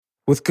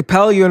With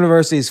Capella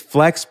University's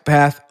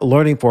FlexPath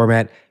learning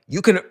format,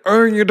 you can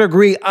earn your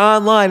degree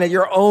online at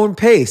your own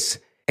pace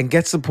and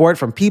get support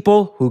from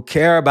people who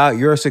care about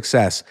your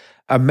success.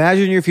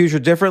 Imagine your future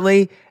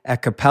differently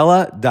at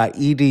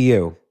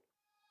capella.edu.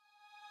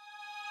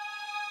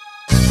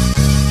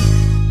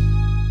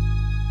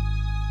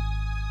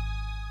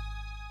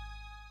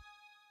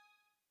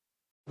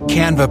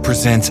 Canva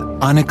presents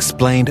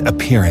Unexplained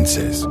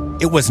Appearances.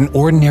 It was an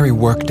ordinary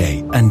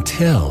workday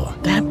until...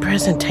 That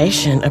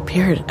presentation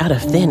appeared out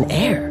of thin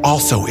air.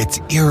 Also, it's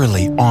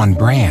eerily on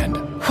brand.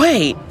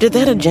 Wait, did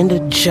that agenda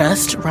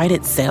just write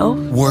itself?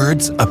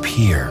 Words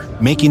appear,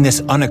 making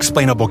this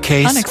unexplainable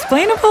case...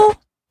 Unexplainable?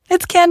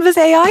 It's Canva's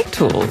AI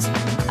tools.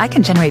 I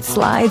can generate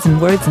slides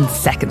and words in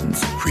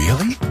seconds.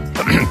 Really?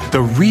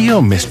 The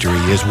real mystery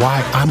is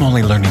why I'm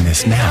only learning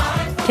this now.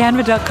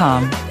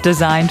 Canva.com,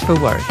 designed for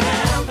work.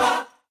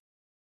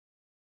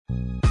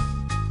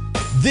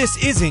 This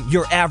isn't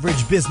your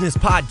average business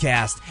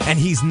podcast, and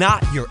he's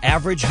not your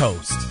average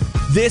host.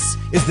 This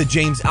is the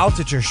James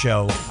Altucher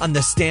Show on the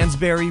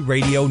Stansberry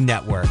Radio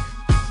Network.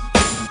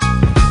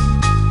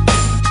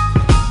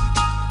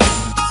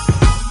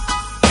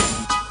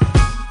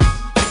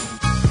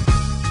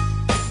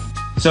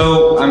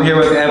 So I'm here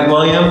with Ed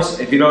Williams.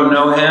 If you don't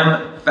know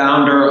him,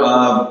 founder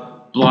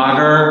of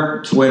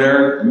Blogger,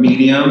 Twitter,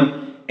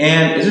 Medium,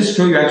 and is this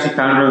true? You're actually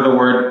founder of the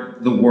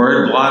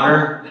word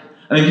Blogger?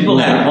 I mean, people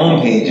had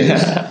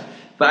homepages,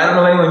 but I don't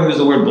know if anyone used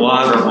the word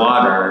blog or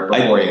blogger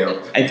before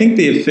you. I think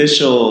the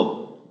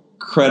official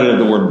credit of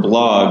the word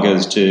blog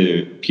goes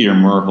to Peter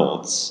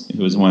Merholtz,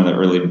 who was one of the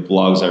early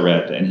blogs I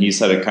read, and he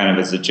said it kind of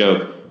as a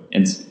joke,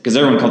 because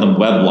everyone called them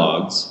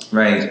weblogs.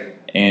 Right.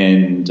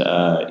 And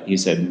he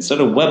said,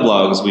 instead of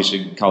weblogs, we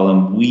should call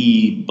them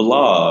We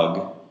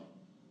Blog.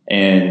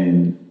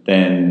 And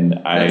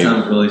then That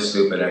sounds really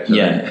stupid, actually.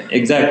 Yeah,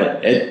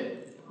 exactly.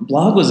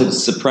 Blog was a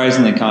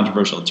surprisingly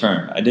controversial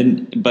term.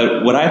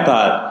 But what I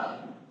thought,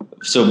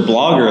 so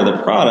Blogger, the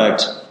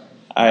product,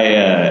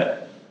 I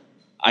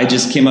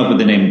just came up with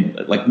the name,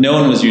 like no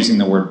one was using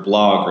the word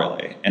blog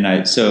really.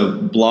 So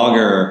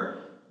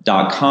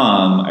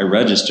Blogger.com, I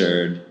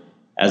registered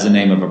as a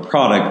name of a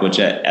product, which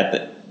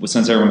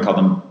since everyone called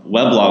them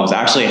weblogs,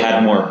 actually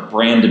had more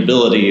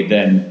brandability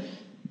than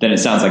it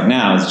sounds like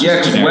now. It's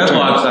just because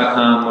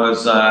weblogs.com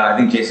was, I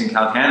think, Jason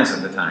Calacanis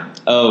at the time.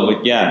 Oh,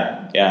 but yeah.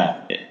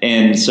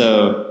 And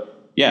so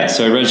I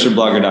registered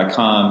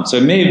Blogger.com. So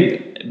I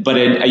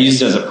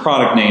used it as a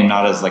product name,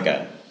 not as like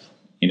a,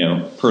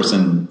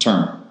 person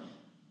term.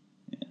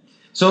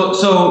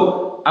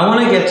 So I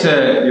want to get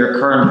to your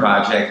current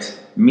project,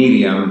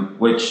 Medium,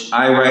 which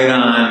I write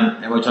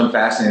on and which I'm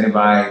fascinated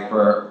by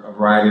for a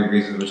variety of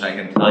reasons, which I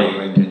can tell you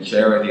and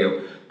share with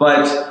you.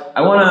 But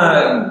I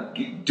want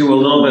to do a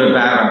little bit of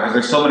background because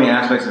there's so many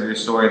aspects of your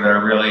story that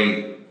are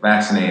really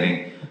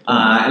fascinating.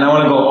 And I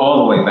want to go all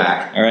the way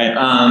back. All right.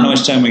 How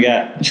much time we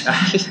got?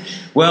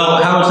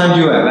 Well, how much time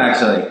do you have,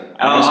 actually?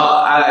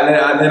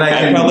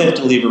 I probably have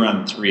to leave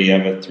around 3. I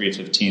have a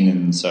 3:15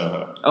 in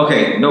Soho.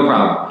 Okay, no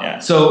problem. Yeah.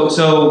 So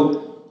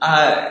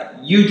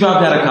you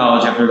dropped out of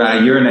college after about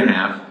a year and a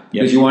half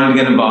because you wanted to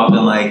get involved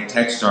in like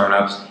tech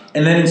startups.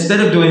 And then instead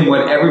of doing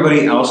what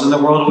everybody else in the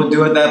world would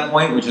do at that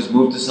point, which is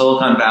move to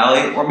Silicon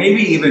Valley or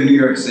maybe even New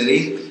York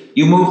City,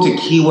 you moved to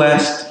Key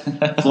West,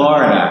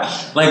 Florida.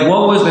 Like,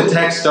 what was the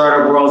tech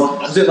startup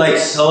world? Was it like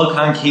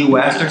Silicon Key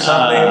West or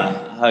something?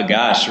 Oh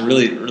gosh,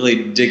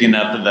 really digging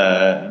up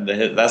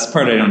the that's the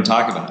part I don't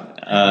talk about.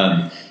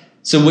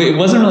 So it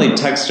wasn't really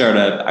tech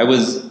startup. I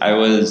was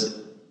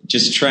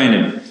just trying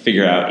to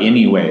figure out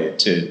any way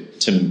to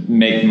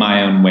make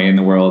my own way in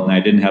the world, and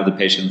I didn't have the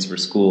patience for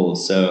school,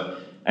 so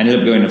I ended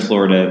up going to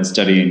Florida and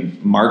studying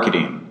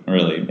marketing.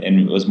 Really, and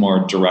it was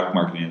more direct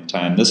marketing at the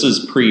time. This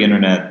was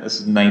pre-internet. This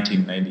is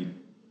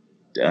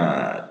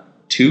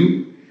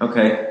 1992.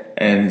 Okay.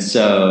 And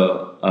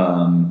so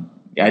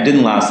I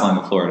didn't last long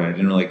in Florida. I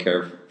didn't really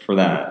care for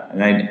that.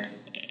 And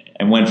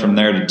I went from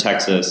there to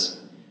Texas,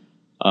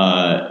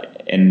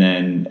 and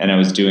I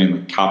was doing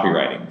like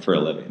copywriting for a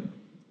living.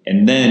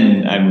 And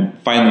then I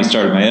finally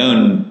started my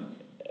own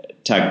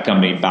tech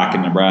company back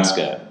in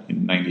Nebraska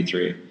in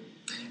 93.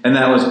 And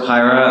that was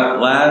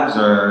Pyra Labs,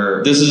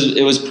 or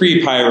it was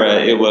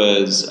pre-Pyra. It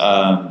was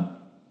a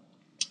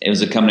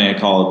company I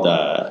called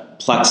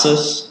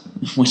Plexus,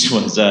 which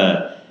was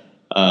I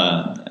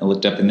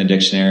looked up in the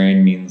dictionary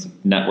and means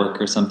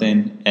network or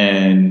something.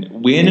 And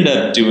we ended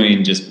up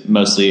doing just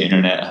mostly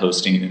internet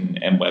hosting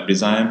and web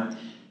design.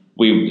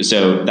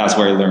 So that's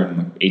where I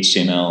learned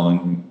HTML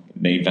and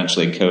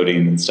eventually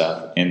coding and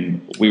stuff.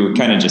 And we were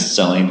kind of just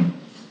selling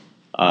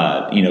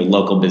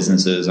local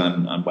businesses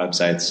on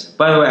websites.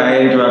 By the way, I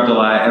interrupt a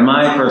lot. And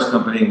my first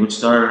company, which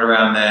started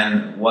around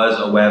then, was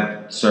a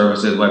web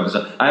services, web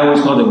design. I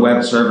always called it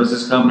web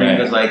services company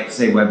because, like, to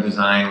say web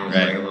design was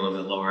like a little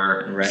bit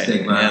lower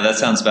stigma. Yeah, that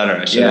sounds better.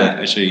 I should use that.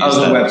 I was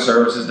a web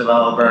services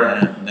developer.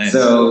 Yeah, nice.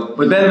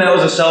 But then that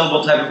was a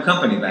sellable type of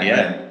company back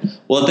then.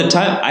 Well, at the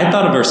time, I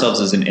thought of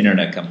ourselves as an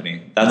internet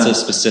company. That's as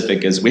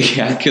specific as we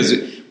had, because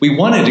we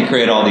wanted to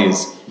create all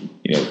these,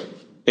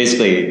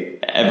 basically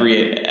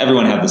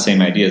everyone had the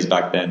same ideas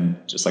back then,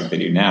 just like they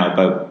do now.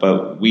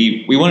 But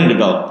we wanted to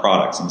develop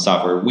products and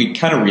software. We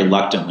kind of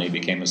reluctantly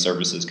became a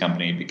services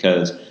company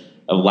because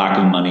of lack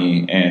of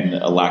money and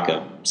a lack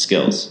of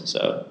skills.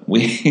 So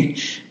we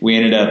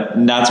ended up,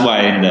 and that's why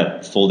I ended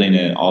up folding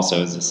it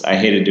also. Is this, I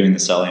hated doing the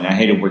selling. I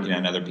hated working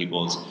on other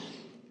people's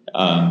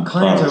clients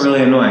products. are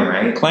really annoying,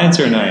 right? Clients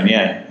are annoying,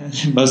 yeah.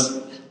 A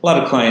lot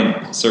of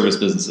client service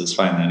businesses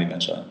find that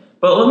eventually.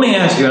 But let me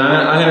ask you, and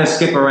I'm going to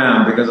skip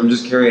around because I'm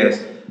just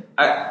curious.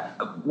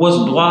 Was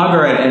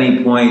Blogger at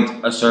any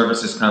point a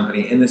services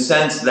company in the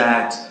sense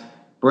that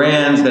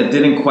brands that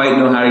didn't quite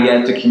know how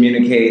yet to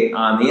communicate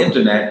on the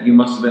internet, you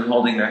must have been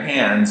holding their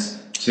hands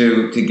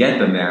to get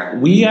them there?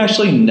 We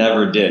actually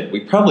never did. We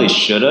probably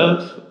should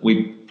have.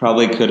 We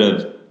probably could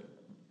have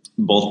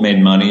both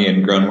made money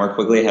and grown more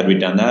quickly had we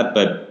done that,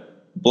 but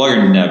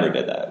Blogger never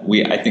did that.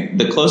 I think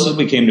the closest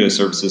we came to a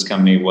services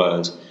company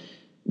was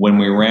when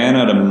we ran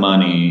out of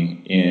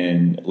money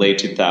in late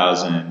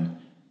 2000.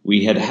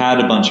 We had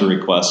a bunch of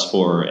requests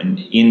for an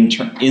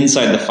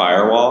inside the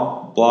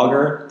firewall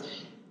blogger,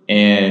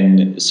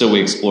 and so we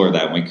explored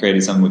that. We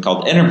created something we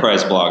called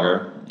Enterprise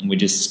Blogger, and we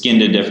just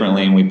skinned it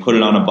differently, and we put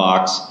it on a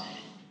box.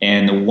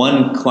 And the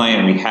one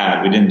client we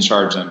didn't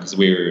charge them because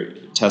we were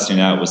testing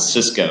it out, was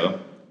Cisco.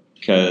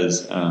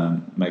 Because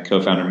my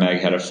co-founder Meg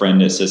had a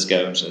friend at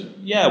Cisco, and she said,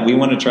 "Yeah, we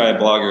want to try a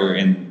blogger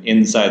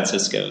inside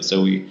Cisco."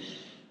 So we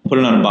put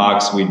it on a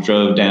box. We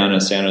drove down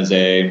to San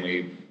Jose, and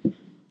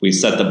we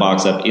set the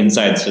box up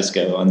inside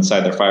Cisco,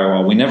 inside their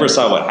firewall. We never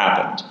saw what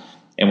happened,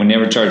 and we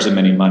never charged them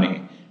any money.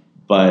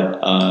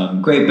 But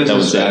great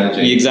business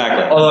strategy,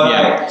 exactly.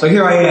 Right. So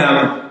here I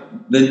am,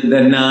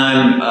 the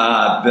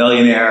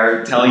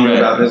non-billionaire telling you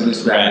about business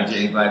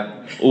strategy. Right.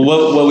 But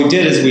what we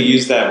did is we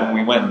used that when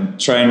we went and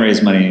try and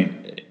raise money.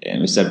 And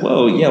we said,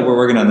 whoa, yeah, we're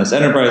working on this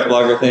enterprise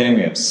blogger thing.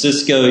 We have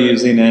Cisco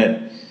using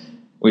it.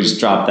 We just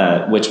dropped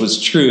that, which was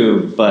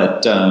true,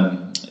 but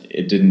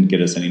it didn't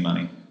get us any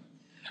money.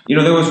 You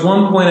know, there was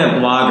one point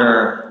at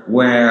Blogger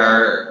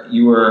where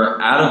you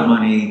were out of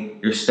money,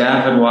 your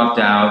staff had walked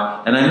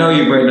out, and I know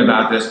you've written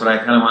about this, but I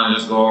kind of want to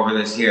just go over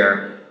this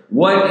here.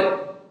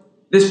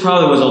 This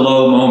probably was a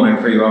low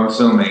moment for you, I'm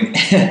assuming.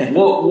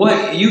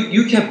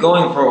 You kept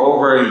going for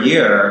over a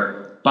year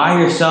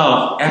by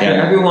yourself after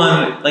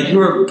everyone, like you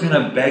were kind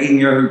of begging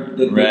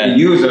the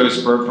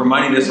users for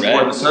money to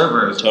support the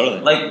servers. Totally.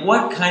 Like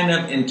what kind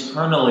of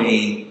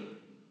internally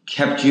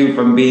kept you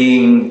from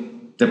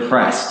being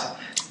depressed?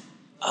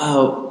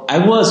 Oh, I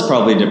was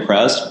probably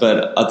depressed,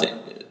 but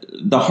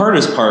the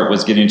hardest part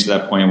was getting to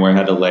that point where I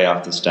had to lay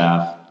off the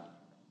staff.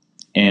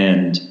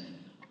 And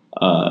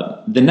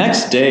the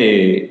next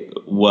day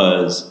I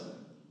was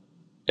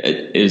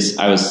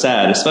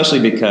sad, especially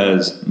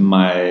because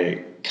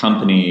my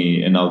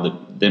company and all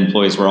the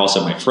employees were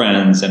also my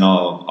friends, and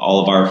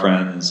all of our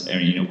friends,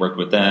 and worked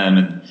with them,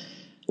 and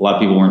a lot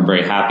of people weren't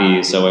very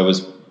happy. So I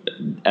was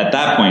at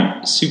that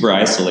point super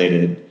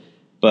isolated.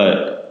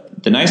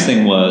 But the nice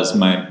thing was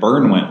my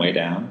burn went way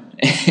down.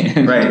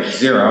 Right,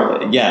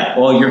 zero. Yeah.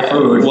 All your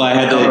food. Well, I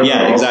had to.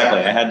 Yeah, exactly.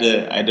 I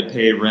had to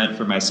pay rent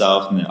for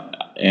myself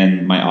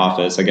and my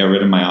office. I got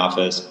rid of my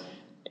office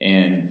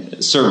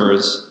and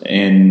servers,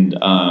 and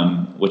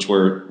which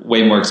were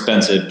way more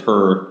expensive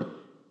per.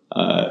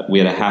 We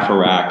had a half a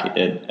rack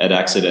at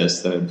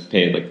Exodus that I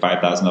paid like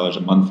 $5,000 a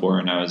month for,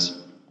 and I was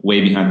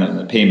way behind them in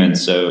the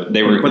payments. So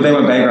they were, but they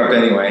went bankrupt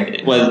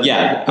anyway. Well,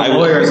 yeah, the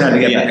lawyers had to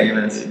get the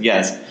payments.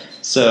 Yes,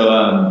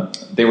 so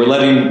they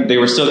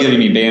were still giving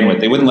me bandwidth.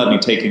 They wouldn't let me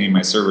take any of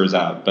my servers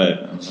out,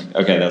 but I was like,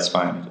 okay, that's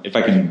fine if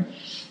I can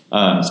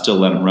still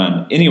let them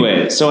run.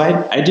 Anyway, so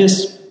I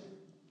just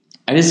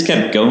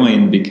kept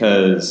going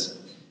because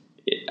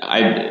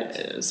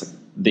it's like,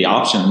 the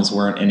options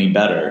weren't any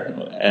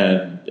better.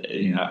 And,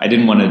 I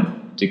didn't want to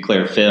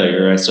declare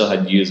failure. I still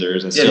had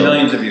users.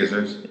 Millions of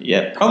users.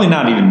 Yeah, probably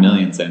not even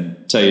millions then,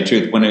 to tell you the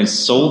truth. When I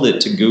sold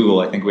it to Google,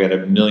 I think we had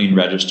 1 million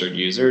registered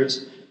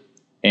users.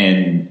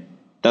 And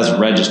that's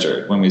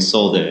registered when we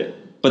sold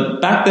it.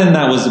 But back then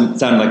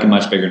sounded like a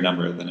much bigger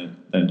number than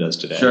it does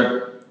today.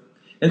 Sure.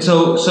 And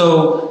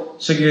so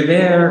you're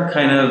there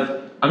kind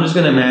of, I'm just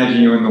going to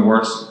imagine you're in the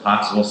worst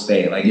possible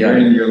state. Like you're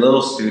in your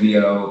little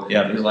studio.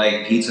 Yep. There's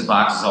like pizza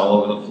boxes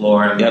all over the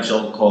floor and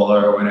chilled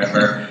cola or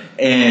whatever.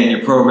 And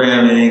you're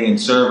programming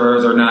and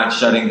servers are not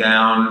shutting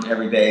down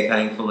every day,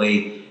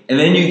 thankfully. And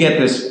then you get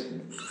this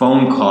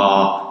phone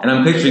call, and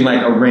I'm picturing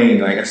like a ring,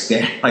 like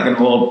an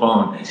old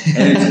phone, and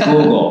it's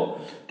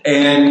Google.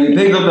 And you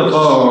pick up the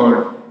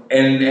phone,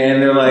 and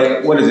they're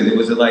like, what is it?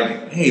 Was it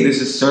like, hey, this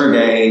is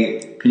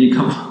Sergey. Can you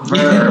come over?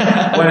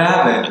 What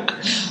happened?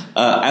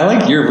 I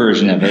like your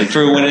version of it.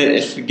 For when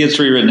if it gets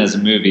rewritten as a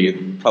movie,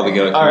 it'd probably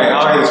go with all right,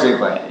 I'll write a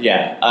screenplay.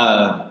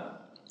 Yeah.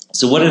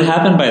 So what had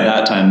happened by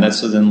that time,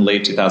 this was in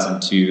late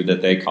 2002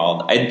 that they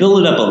called. I'd built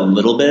it up a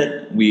little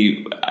bit.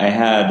 I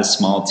had a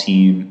small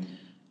team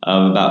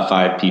of about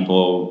 5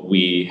 people.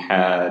 We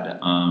had,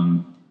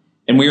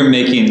 and we were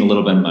making a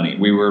little bit of money.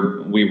 We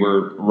were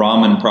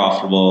ramen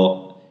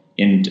profitable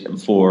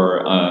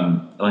for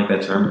I like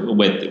that term.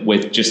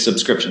 with just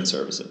subscription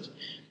services.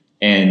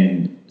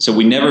 And so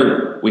we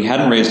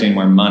hadn't raised any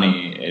more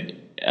money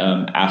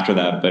after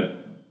that,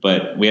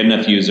 but we had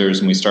enough users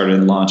and we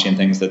started launching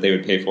things that they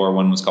would pay for.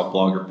 One was called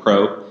Blogger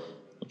Pro,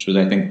 which was,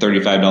 I think,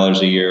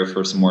 $35 a year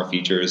for some more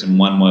features. And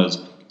one was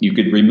you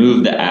could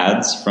remove the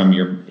ads from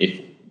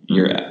if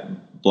your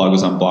blog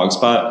was on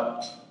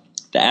Blogspot.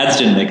 The ads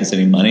didn't make us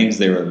any money because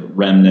they were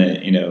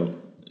remnant,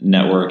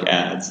 network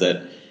ads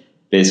that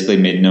basically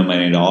made no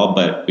money at all,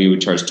 but we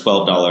would charge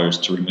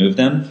 $12 to remove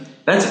them.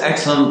 That's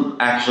excellent,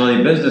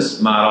 actually,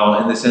 business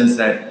model in the sense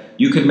that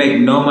you could make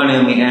no money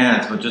on the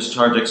ads, but just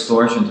charge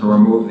extortion to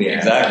remove the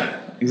ads.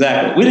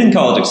 Exactly. We didn't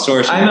call it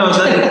extortion. I know.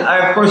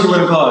 Of course you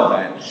wouldn't call it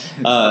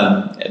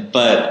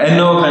that. And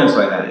no offense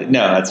by that.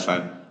 No, that's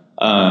fine.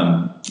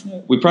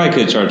 We probably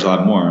could charge a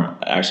lot more,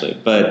 actually.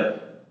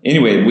 But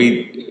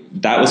anyway,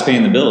 that was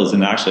paying the bills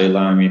and actually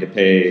allowing me to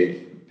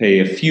pay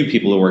a few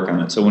people to work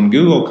on it. So when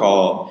Google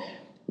called,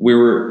 we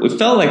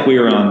felt like we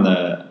were on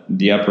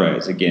the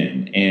uprise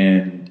again.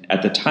 And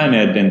at the time, I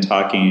had been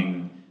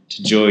talking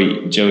to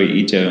Joey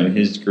Ito and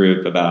his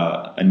group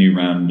about a new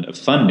round of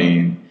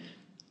funding.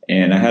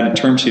 And I had a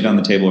term sheet on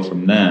the table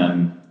from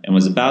them and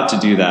was about to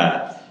do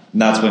that.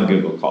 And that's when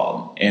Google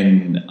called.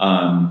 And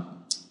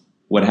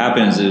what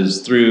happens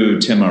is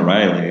through Tim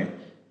O'Reilly,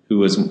 who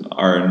was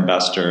our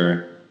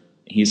investor,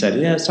 he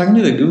said, I was talking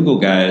to the Google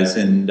guys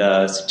and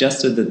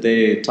suggested that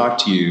they talk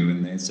to you.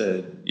 And they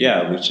said,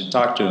 yeah, we should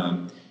talk to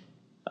them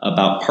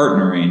about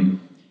partnering.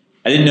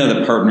 I didn't know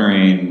that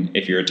partnering,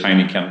 if you're a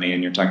tiny company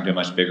and you're talking to a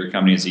much bigger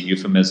company, is a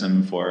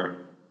euphemism for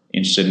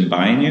interested in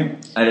buying you.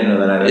 I didn't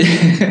know that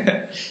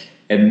either.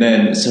 And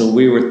then, so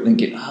we were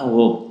thinking,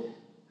 how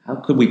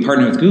could we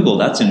partner with Google?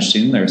 That's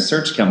interesting. They're a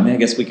search company. I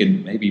guess we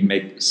could maybe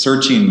make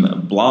searching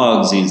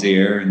blogs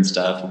easier and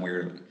stuff. And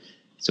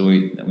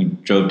we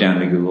drove down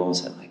to Google and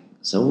said,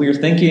 so we were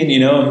thinking,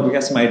 we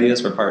got some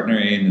ideas for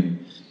partnering.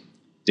 And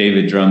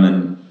David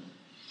Drummond,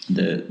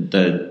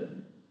 the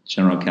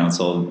general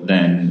counsel,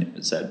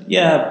 then said,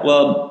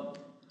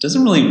 it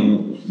doesn't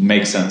really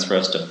make sense for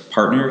us to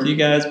partner with you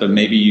guys, but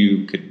maybe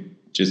you could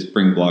just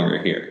bring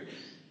Blogger here.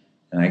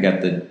 And I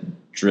got the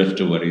drift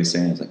of what he was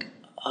saying. I was like,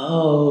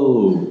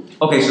 oh.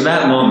 Okay, so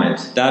that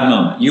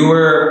moment. You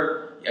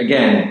were,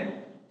 again,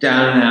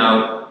 down and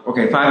out.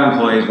 Okay, 5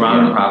 employees,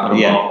 round and profitable.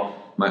 Yeah.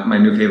 My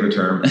new favorite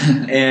term.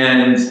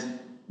 And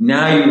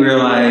now you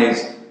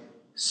realize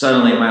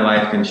suddenly my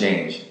life can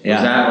change. Yeah.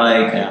 Was that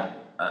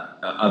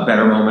a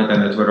better moment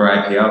than the Twitter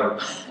IPO?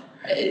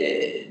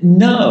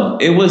 No,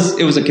 it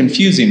was a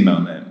confusing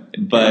moment.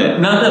 But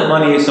not that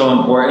money is so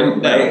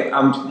important.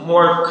 I'm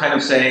more kind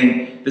of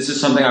saying this is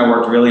something I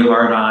worked really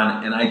hard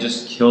on, and I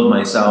just killed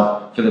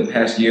myself for the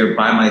past year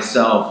by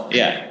myself.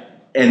 Yeah.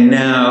 And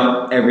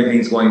now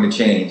everything's going to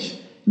change.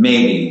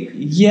 Maybe.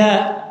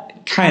 Yeah,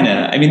 kind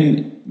of. I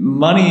mean,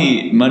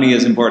 money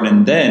is important.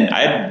 And then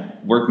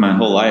I'd worked my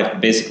whole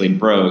life basically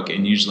broke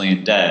and usually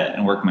in debt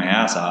and worked my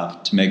ass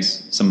off to make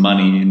some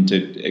money and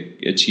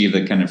to achieve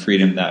the kind of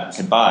freedom that I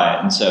could buy.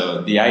 And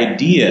so the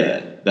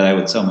idea that I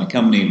would sell my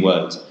company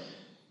was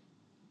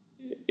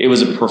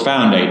a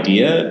profound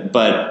idea,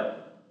 but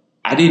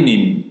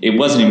it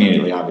wasn't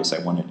immediately obvious I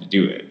wanted to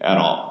do it at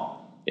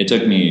all. It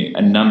took me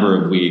a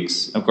number of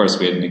weeks. Of course,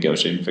 we had to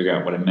negotiate and figure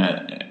out what it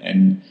meant.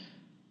 And,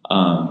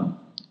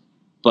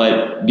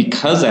 but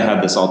because I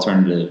had this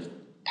alternative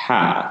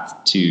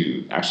path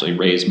to actually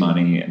raise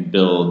money and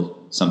build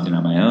something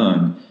on my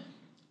own,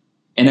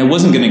 and I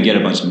wasn't going to get a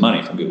bunch of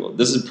money from Google.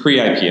 This is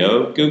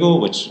pre-IPO Google,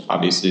 which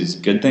obviously is a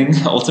good thing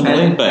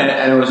ultimately. And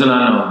it was an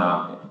unknown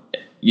now.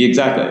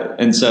 Exactly.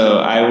 And so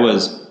I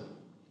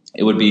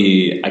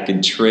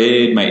could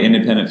trade my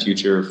independent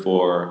future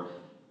for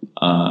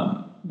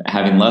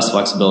having less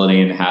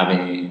flexibility and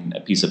having a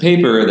piece of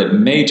paper that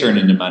may turn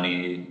into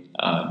money.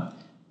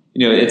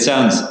 It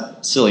sounds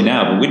silly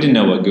now, but we didn't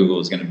know what Google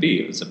was going to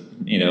be.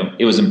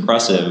 It was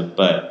impressive,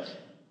 but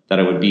that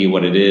it would be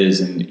what it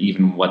is and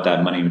even what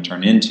that money would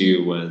turn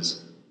into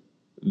was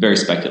very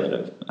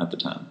speculative at the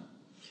time.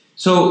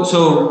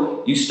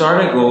 So you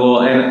start at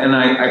Google, and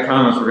I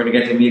promise we're going to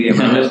get to media,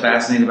 but I'm just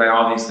fascinated by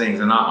all these things,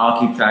 and I'll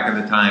keep track of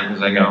the time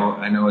because I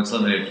know it's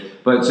limited.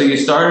 But so you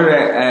started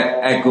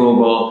at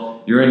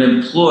Google, you're an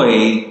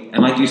employee,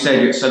 and like you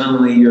said,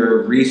 suddenly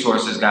your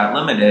resources got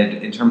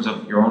limited in terms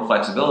of your own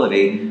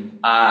flexibility.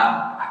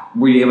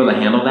 Were you able to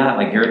handle that?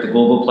 Like you're at the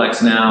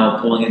Googleplex now,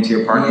 pulling into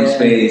your parking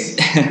space.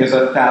 There's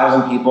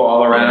 1,000 people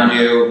all around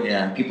you.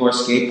 Yeah. People are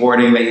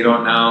skateboarding that you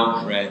don't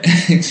know. Right.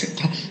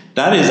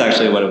 That is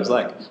actually what it was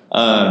like.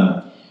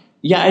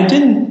 I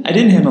didn't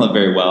handle it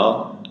very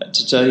well,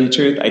 to tell you the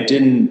truth. I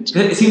didn't.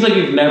 It seems like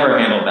you've never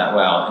handled that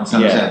well in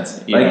some sense.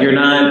 Like you're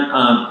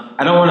not.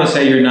 I don't want to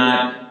say you're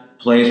not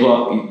plays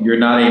well. You're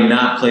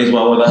not plays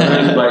well with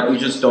others, but you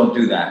just don't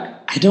do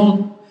that. I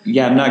don't.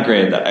 Yeah, I'm not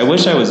great at that. I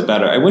wish I was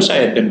better. I wish I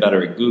had been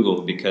better at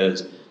Google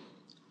because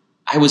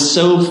I was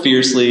so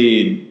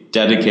fiercely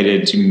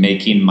dedicated to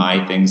making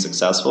my thing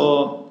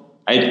successful.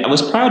 I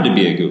was proud to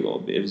be at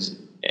Google.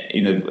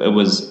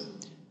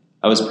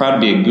 I was proud to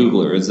be a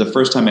Googler. It was the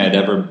first time I had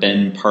ever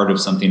been part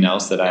of something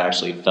else that I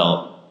actually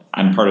felt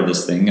I'm part of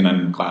this thing, and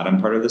I'm glad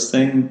I'm part of this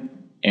thing.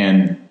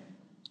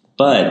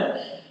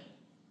 But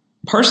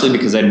partially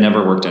because I'd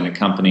never worked in a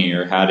company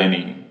or had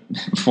any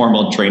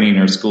formal training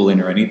or schooling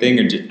or anything,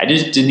 I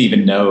just didn't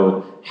even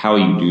know how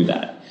you do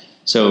that.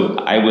 So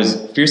I was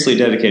fiercely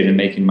dedicated to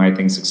making my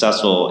thing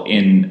successful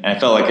I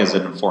felt like as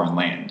in a foreign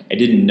land. I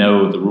didn't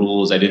know the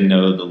rules. I didn't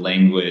know the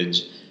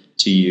language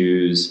to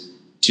use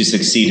to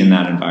succeed in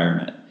that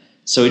environment.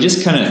 So it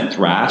just kind of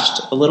thrashed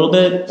a little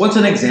bit. What's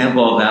an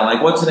example of that?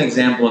 Like, what's an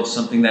example of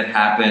something that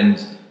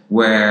happened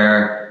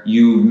where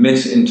you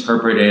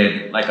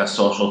misinterpreted like a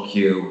social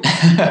cue,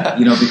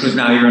 because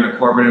now you're in a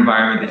corporate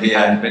environment that you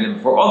hadn't been in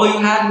before, although you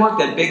had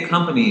worked at big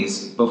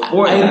companies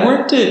before that. I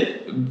worked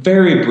it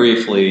very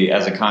briefly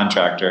as a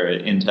contractor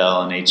at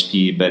Intel and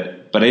HP,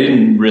 but I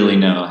didn't really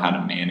know how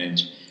to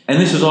manage. And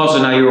this was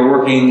also, now you were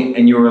working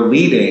and you were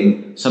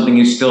leading something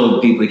you still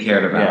deeply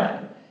cared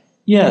about.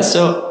 Yeah,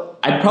 so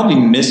I probably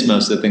missed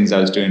most of the things I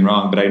was doing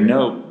wrong, but I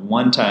know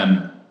one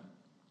time,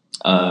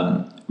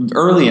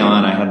 early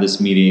on, I had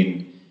this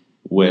meeting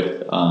with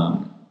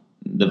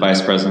the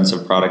vice presidents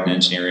of product and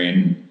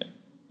engineering,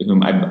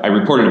 whom I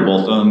reported to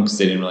both of them because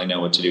they didn't really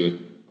know what to do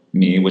with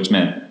me, which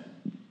meant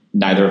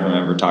neither of them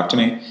ever talked to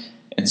me.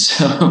 And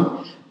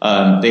so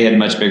they had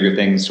much bigger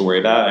things to worry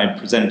about. I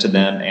presented to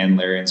them and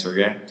Larry and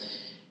Sergey,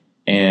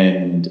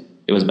 and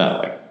it was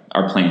about like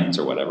our plans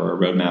or whatever, our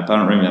roadmap. I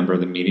don't remember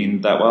the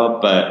meeting that well,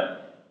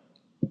 but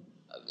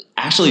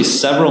actually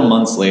several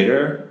months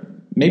later,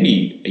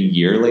 maybe a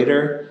year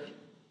later,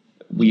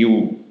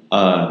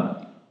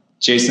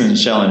 Jason and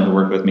Shellen, who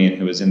worked with me and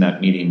who was in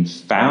that meeting,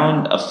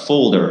 found a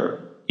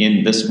folder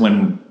in this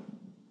when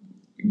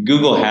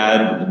Google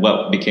had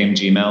what became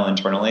Gmail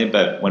internally,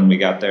 but when we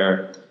got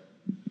there,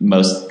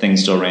 most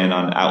things still ran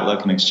on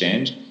Outlook and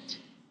Exchange.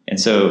 And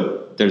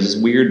so there's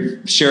this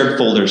weird shared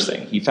folders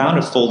thing. He found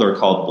a folder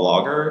called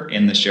Blogger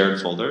in the shared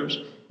folders,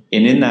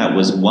 and in that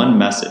was one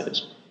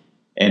message,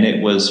 and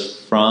it was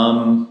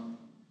from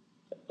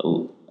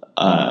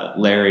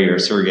Larry or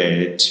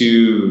Sergey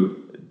to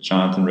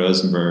Jonathan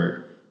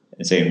Rosenberg,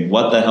 and saying,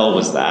 "What the hell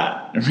was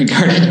that?"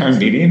 regarding our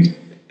meeting.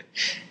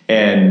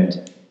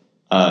 And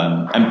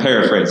I'm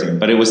paraphrasing,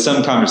 but it was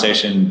some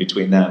conversation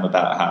between them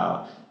about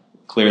how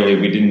clearly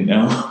we didn't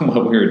know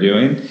what we were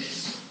doing.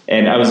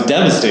 And I was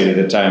devastated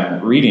at the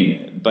time reading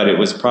it, but it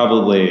was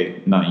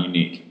probably not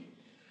unique.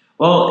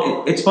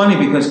 Well, it's funny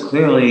because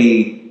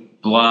clearly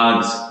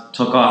blogs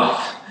took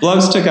off.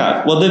 Blogs took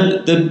off. Well,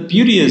 the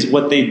beauty is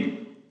what they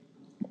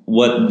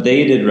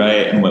did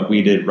right and what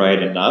we did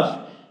right enough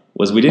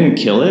was we didn't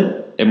kill it.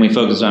 And we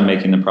focused on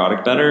making the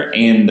product better,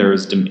 and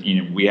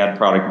we had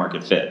product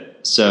market fit.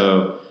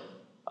 So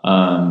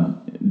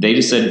they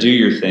just said, "Do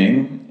your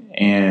thing,"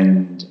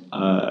 and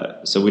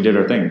so we did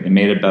our thing. It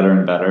made it better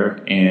and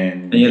better,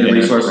 and you had the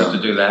resources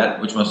to do that,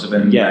 which must have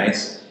been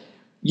nice.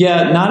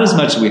 Yeah, not as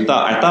much as we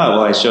thought. I thought,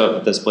 well, I show up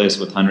at this place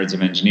with hundreds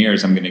of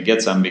engineers, I'm going to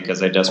get some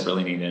because I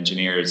desperately need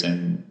engineers,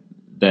 and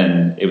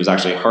then it was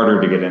actually harder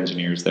to get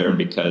engineers there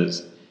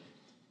because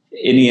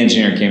any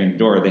engineer came in the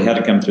door, they had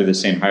to come through the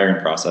same hiring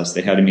process.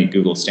 They had to meet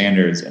Google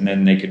standards, and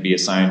then they could be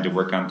assigned to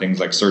work on things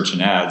like search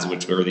and ads,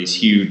 which were these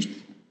huge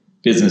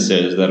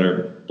businesses that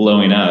are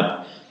blowing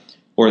up,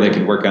 or they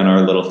could work on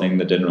our little thing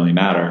that didn't really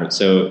matter.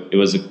 So it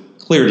was a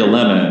clear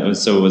dilemma. It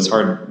was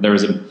hard. There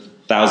was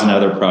 1,000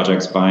 other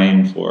projects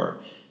vying for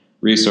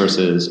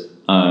resources.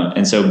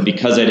 And so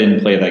because I didn't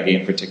play that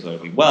game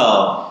particularly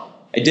well,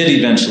 I did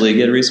eventually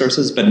get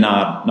resources, but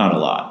not a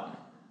lot.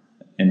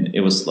 And it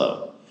was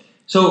slow.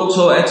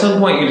 So at some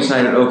point you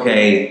decided,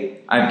 okay,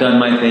 I've done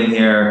my thing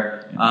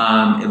here.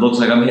 It looks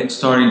like I'm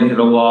starting to hit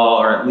a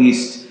wall, or at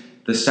least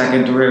the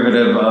second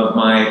derivative of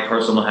my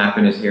personal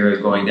happiness here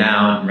is going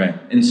down. Right.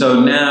 And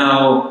so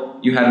now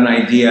you had an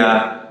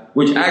idea,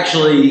 which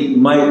actually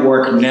might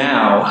work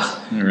now,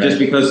 just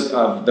because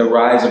of the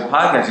rise of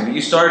podcasting. But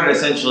you started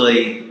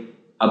essentially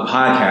a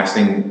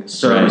podcasting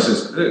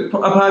services, a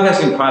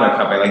podcasting product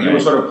company. Like you were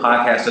sort of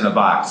podcast in a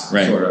box,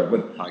 sort of,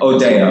 with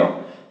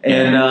Odeo.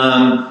 And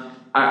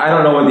I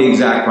don't know what the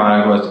exact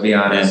product was, to be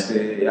honest.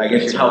 I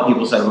guess you help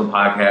people set up a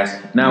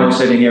podcast. Now we're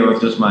sitting here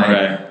with just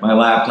my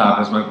laptop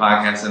as my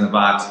podcast in the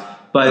box.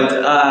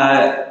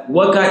 But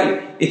what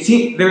got it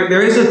seemed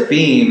there is a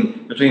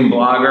theme between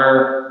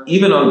Blogger,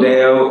 even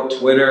Odeo,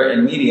 Twitter,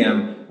 and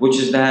Medium, which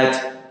is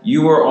that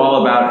you were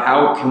all about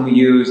how can we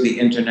use the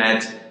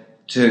internet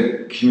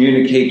to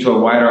communicate to a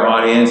wider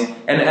audience.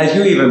 And as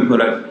you even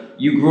put it,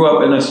 you grew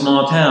up in a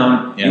small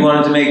town. You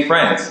wanted to make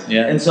friends.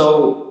 And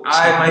so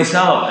I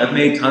myself have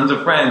made tons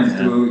of friends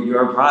through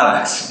your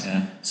products.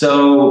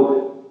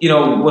 So,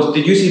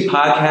 did you see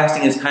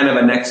podcasting as kind of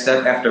a next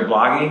step after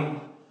blogging?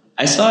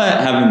 I saw it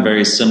having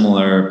very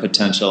similar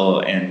potential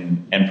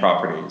and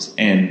properties.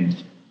 And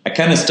I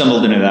kind of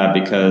stumbled into that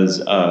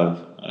because of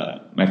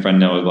my friend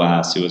Noah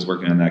Glass, who was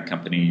working on that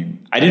company.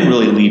 And I didn't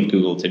really leave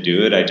Google to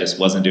do it. I just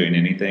wasn't doing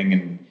anything.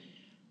 And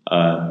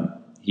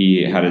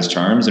he had his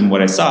charms. And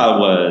what I saw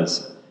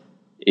was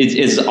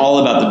it's all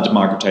about the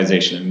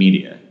democratization of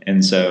media.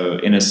 And so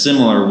in a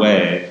similar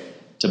way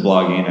to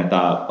blogging, I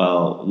thought,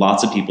 well,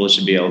 lots of people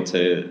should be able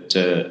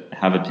to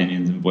have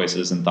opinions and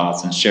voices and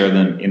thoughts and share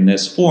them in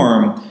this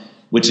forum,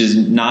 which has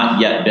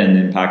not yet been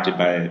impacted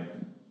by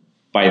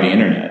the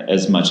internet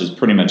as much as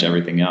pretty much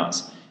everything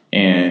else.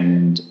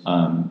 And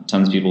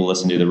tons of people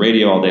listen to the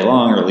radio all day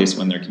long, or at least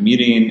when they're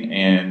commuting,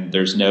 and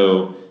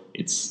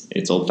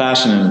it's old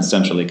fashioned and it's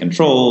centrally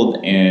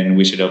controlled, and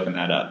we should open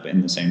that up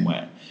in the same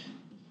way.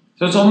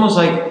 So it's almost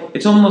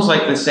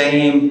like the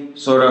same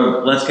sort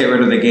of, let's get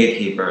rid of the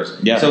gatekeepers.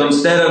 Yeah. So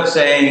instead of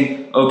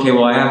saying, okay,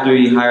 well, I have to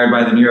be hired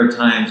by the New York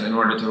Times in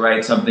order to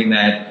write something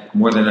that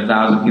more than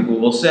 1,000 people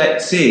will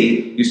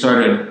see, you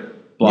started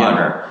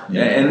Blogger.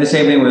 Yeah. And the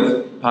same thing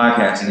with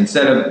podcasting.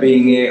 Instead of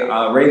being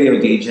a radio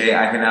DJ,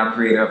 I can now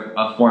create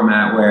a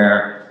format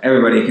where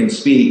everybody can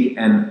speak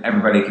and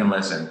everybody can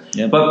listen.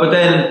 Yep. But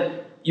then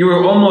you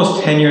were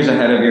almost 10 years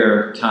ahead of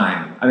your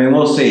time. I mean,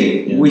 we'll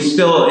see. Yeah. It's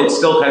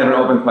still kind of an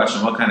open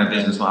question what kind of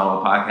business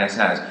model a podcast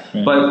has.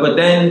 Right. But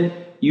then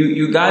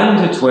you got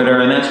into Twitter,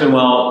 and that's been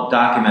well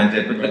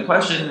documented. But the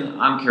question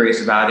I'm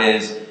curious about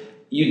is,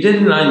 you did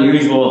an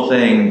unusual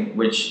thing,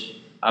 which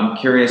I'm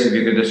curious if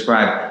you could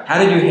describe. How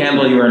did you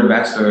handle your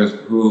investors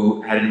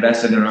who had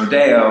invested in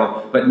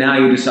Rodeo, but now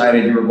you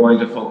decided you were going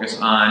to focus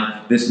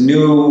on this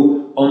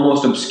new,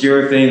 almost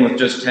obscure thing with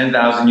just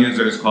 10,000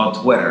 users called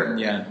Twitter?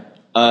 Yeah.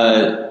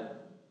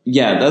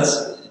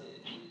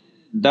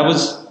 That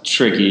was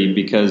tricky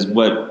because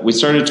we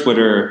started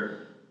Twitter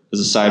as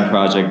a side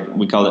project.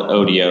 We called it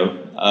Odeo,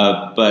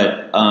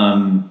 but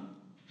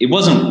it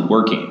wasn't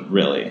working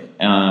really.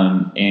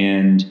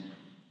 And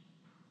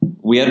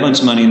we had a bunch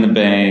of money in the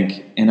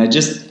bank, and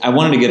I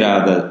wanted to get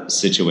out of that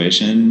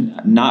situation,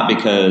 not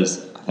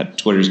because I thought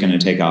Twitter's going to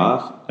take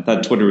off. I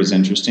thought Twitter was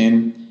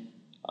interesting.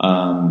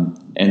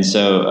 And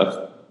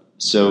so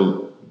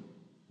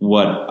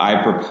what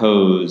I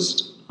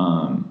proposed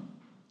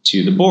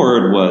to the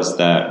board was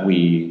that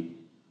we,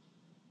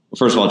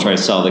 first of all, try to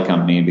sell the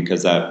company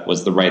because that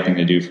was the right thing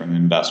to do for the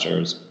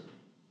investors.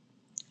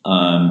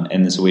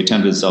 And so we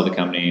attempted to sell the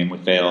company and we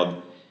failed.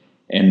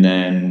 And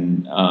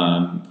then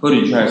who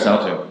did you try to sell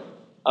to?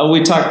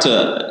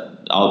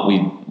 We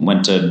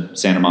went to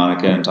Santa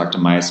Monica and talked to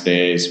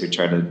MySpace. We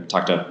tried to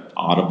talk to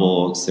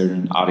Audible because they're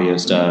doing audio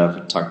stuff.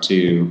 We talked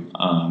to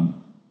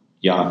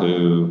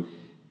Yahoo.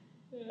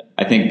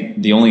 I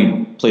think the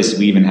only places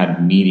we even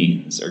had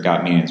meetings or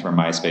got meetings were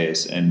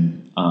MySpace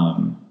and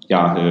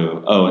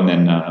Yahoo. Oh, and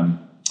then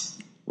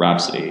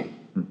Rhapsody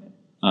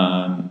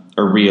or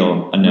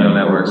Real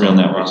Networks. Real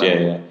Networks.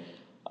 Yeah.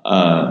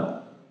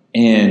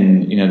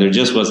 And there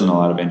just wasn't a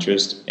lot of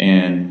interest,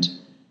 and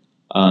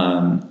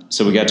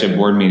so we got to a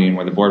board meeting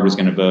where the board was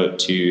going to vote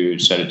to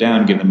shut it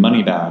down, give them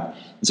money back.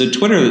 And so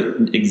Twitter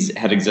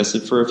had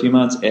existed for a few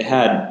months. It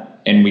had,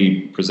 and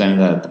we presented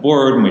that at the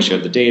board, and we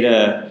showed the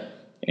data.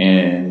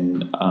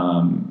 And,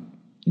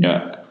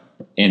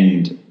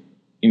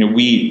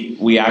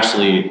 we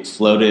actually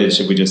floated,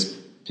 should we just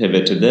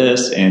pivot to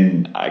this?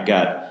 And I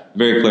got a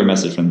very clear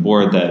message from the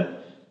board that,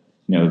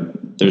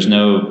 there's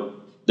no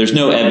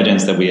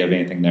evidence that we have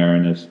anything there.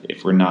 And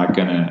if we're not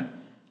going to,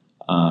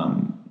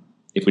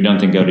 if we don't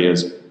think Odeo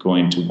is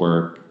going to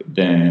work,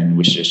 then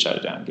we should just shut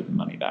it down and give the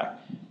money back.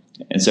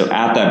 And so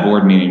at that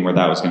board meeting where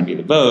that was going to be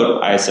the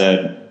vote, I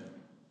said,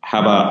 how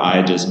about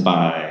I just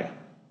buy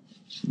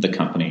the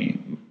company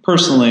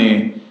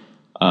personally?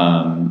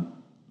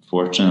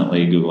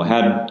 Fortunately, Google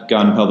had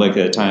gone public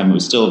at the time. It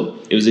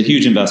was a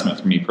huge investment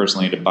for me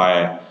personally to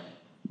buy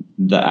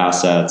the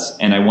assets,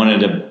 and I wanted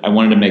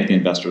to make the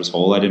investors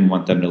whole. I didn't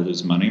want them to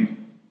lose money,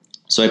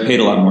 so I paid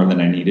a lot more than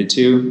I needed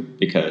to,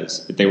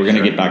 because if they were going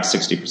to get back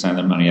 60% of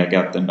their money, I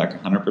got them back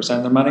 100%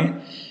 of their money,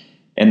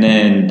 and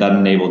then that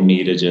enabled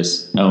me to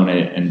just own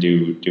it and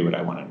do what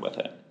I wanted with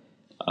it.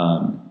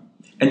 And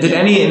did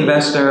any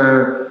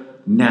investor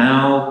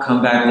now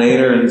come back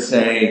later and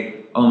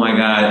say, oh my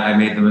God, I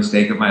made the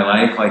mistake of my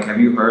life? Like, have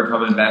you heard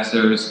from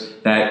investors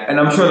that, and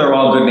I'm sure they're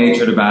all good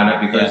natured about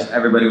it because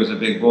everybody was a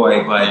big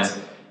boy, but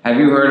have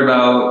you heard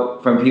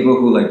from people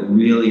who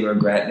really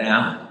regret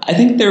now? I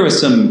think there was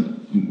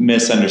some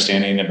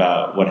misunderstanding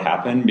about what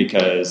happened,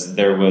 because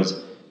there was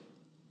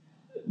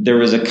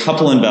a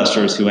couple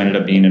investors who ended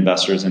up being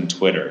investors in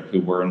Twitter who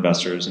were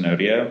investors in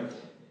Odeo,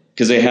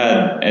 because they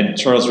had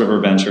Charles River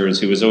Ventures,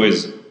 who was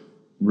always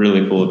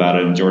really cool about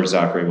it, and George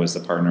Zachary was the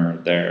partner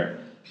there.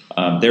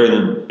 They were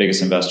the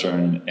biggest investor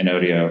in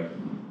Odeo.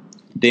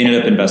 They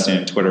ended up investing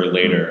in Twitter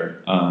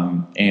later,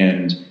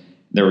 and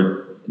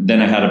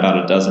then I had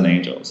about a dozen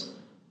angels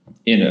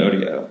in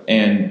Odeo,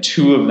 and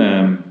two of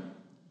them,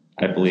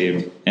 I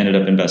believe, ended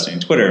up investing in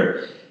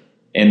Twitter.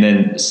 And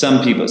then some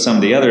of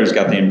the others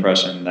got the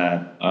impression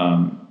that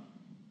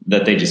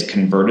that they just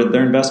converted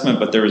their investment,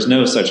 but there was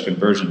no such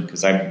conversion,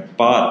 because I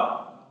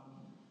bought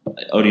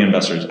Odeo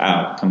investors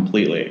out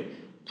completely,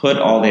 put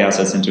all the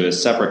assets into a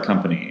separate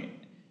company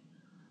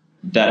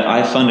that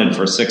I funded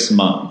for 6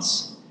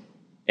 months,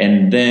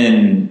 and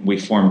then we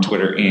formed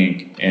Twitter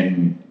Inc.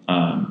 and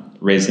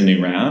raised a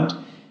new round.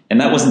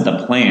 And that wasn't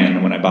the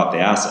plan when I bought the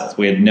assets.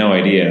 We had no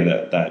idea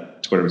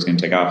that Twitter was going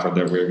to take off or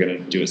that we were going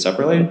to do it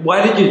separately.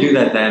 Why did you do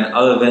that then,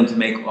 other than to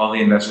make all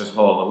the investors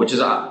whole, which is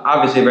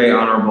obviously a very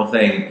honorable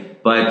thing?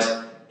 But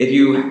if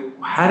you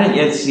hadn't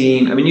yet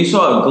seen, I mean, you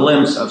saw a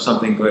glimpse of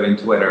something good in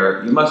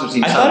Twitter. You must have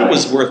seen. I thought it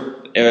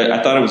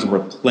was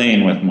worth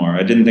playing with more.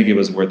 I didn't think it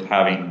was worth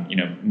having,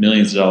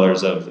 millions of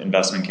dollars of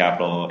investment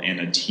capital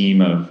and a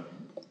team of,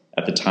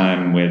 at the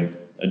time, with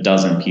a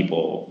dozen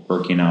people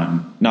working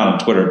on, not on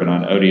Twitter, but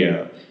on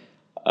Odeo.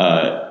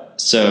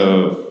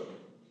 So,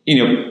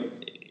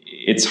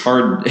 it's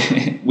hard.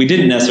 We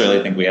didn't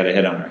necessarily think we had a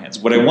hit on our hands.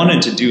 What I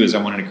wanted to do is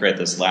I wanted to create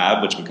this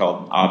lab, which we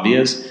called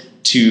Obvious,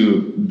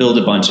 to build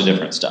a bunch of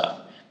different stuff.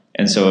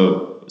 And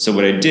so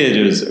what I did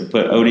is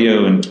put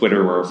Odeo and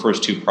Twitter were our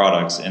first two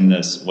products in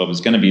this, what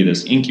was going to be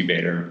this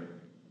incubator.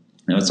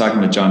 And I was talking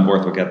with John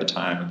Borthwick at the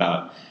time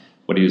about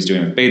what he was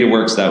doing with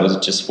BetaWorks. That was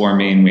just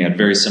forming. We had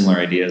very similar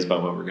ideas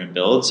about what we were going to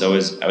build. So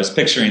I was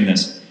picturing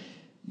this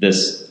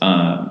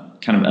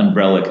kind of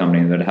umbrella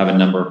company that would have a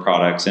number of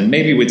products, and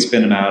maybe we'd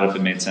spin them out if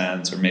it made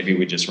sense, or maybe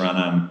we'd just run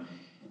them.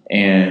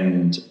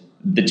 And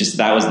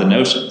that was the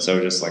notion. So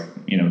just like,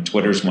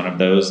 Twitter's one of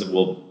those that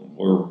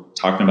we're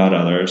talking about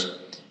others.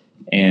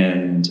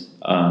 And,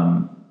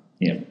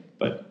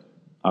 but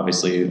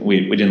obviously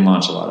we didn't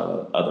launch a lot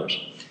of others.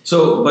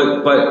 So,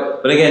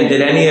 but again,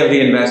 did any of the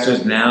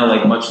investors now,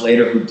 like much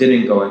later, who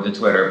didn't go into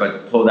Twitter,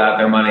 but pulled out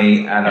their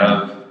money out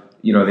of,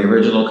 the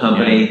original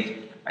company,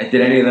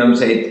 did any of them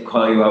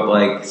call you up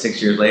like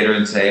 6 years later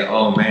and say,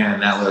 "Oh man,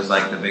 that was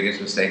like the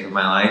biggest mistake of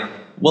my life"?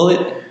 Well,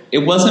 it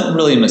wasn't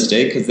really a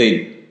mistake because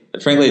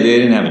frankly, they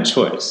didn't have a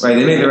choice. Right,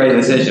 they made the right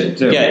decision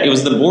too. Yeah, it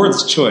was the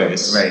board's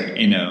choice. Right.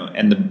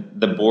 And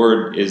the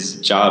board's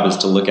job is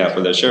to look out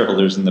for their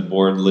shareholders, and the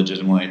board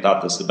legitimately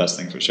thought this is the best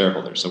thing for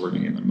shareholders, so we're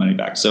going to give them money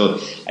back. So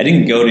I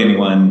didn't go to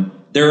anyone.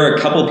 There were a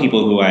couple of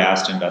people who I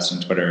asked to invest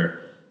in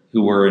Twitter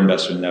who were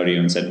investors in Odeo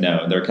and said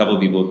no. There are a couple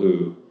of people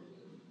who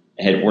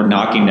were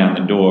knocking down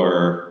the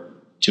door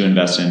to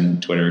invest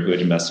in Twitter who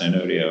had invested in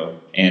Odeo,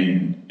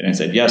 and I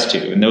said yes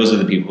to. And those are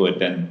the people who had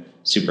been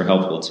super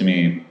helpful to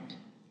me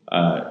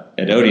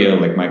at Odeo,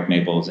 like Mike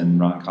Maples and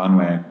Ron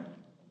Conway.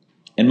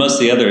 And most of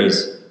the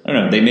others, I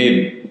don't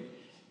know,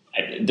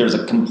 there's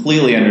a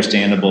completely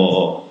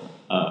understandable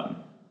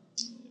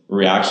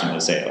reaction to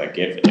say, like,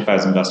 if I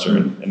was an investor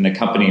in the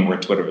company where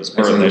Twitter was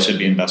birthed, I should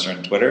be an investor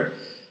in Twitter.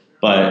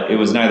 But it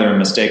was neither a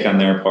mistake on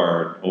their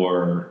part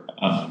or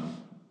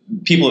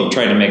people have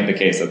tried to make the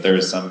case that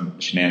there's some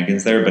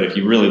shenanigans there. But if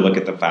you really look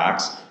at the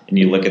facts and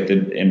you look at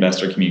the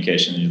investor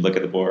communication and you look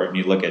at the board and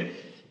you look at,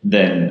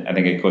 then I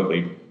think it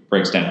quickly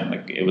breaks down.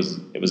 Like it was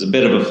a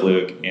bit of a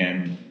fluke,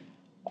 and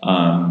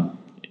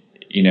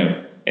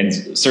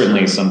and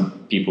certainly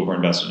some people who are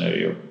invested in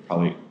Odeo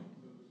probably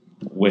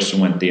wish it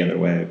went the other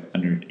way.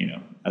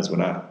 As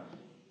would I.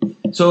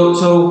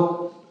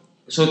 So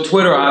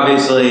Twitter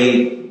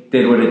obviously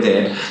did what it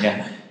did.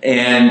 Yeah.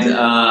 And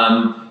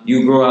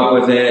you grew up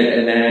with it,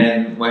 and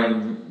then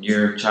when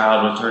your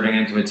child was turning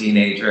into a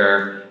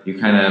teenager, you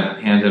kind of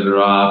handed it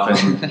off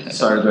and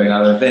started doing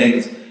other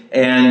things.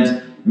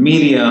 And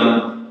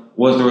Medium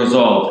was the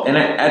result. And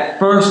at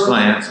first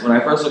glance, when I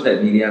first looked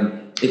at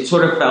Medium, it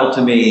sort of felt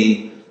to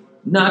me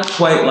not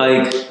quite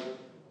like,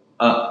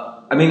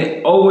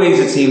 always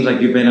it seems like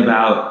you've been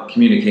about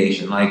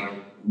communication, like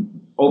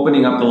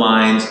opening up the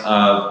lines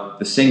of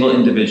the single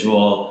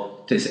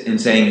individual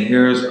and saying,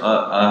 here's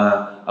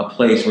a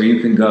place where you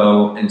can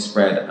go and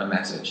spread a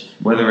message,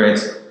 whether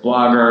it's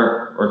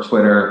Blogger or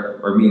Twitter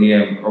or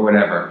Medium or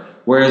whatever.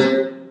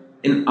 Whereas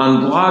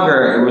on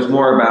Blogger, it was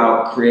more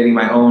about creating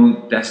my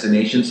own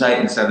destination site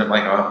instead of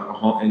like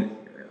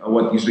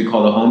what used to be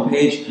called a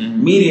homepage.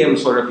 Mm-hmm. Medium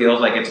sort of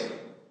feels like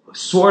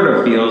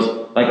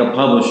a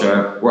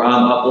publisher where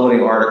I'm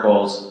uploading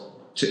articles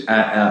to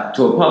a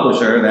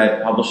publisher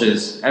that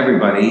publishes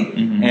everybody,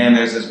 mm-hmm. and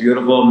there's this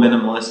beautiful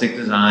minimalistic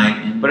design,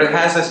 mm-hmm. but it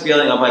has this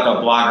feeling of like a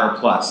Blogger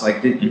plus.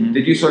 Like,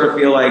 did you sort of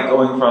feel like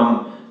going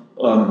from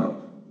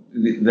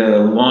the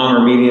long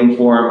or medium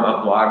form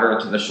of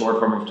Blogger to the short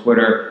form of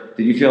Twitter?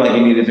 Did you feel like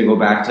you needed to go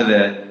back to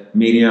the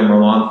medium or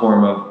long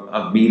form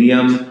of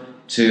Medium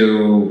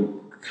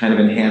to kind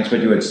of enhance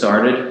what you had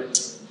started?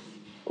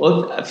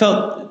 Well, I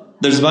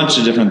felt there's a bunch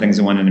of different things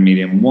that went into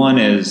Medium. One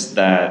is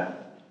that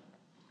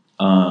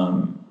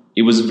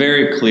it was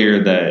very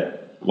clear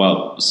that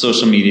while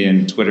social media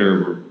and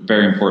Twitter were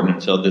very important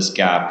and filled this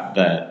gap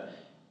that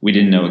we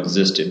didn't know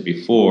existed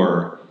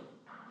before,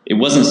 it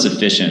wasn't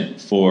sufficient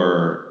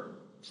for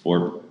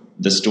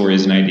the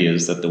stories and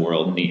ideas that the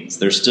world needs.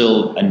 There's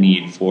still a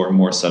need for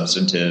more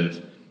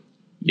substantive,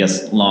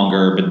 yes,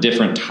 longer, but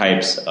different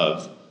types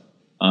of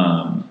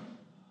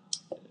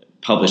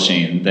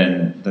publishing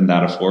than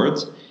that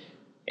affords.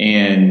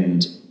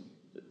 And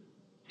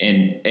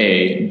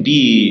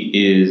B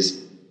is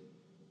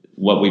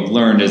what we've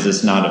learned is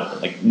it's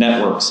not like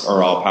networks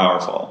are all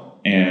powerful.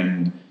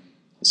 And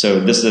so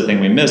this is the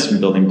thing we missed in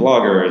building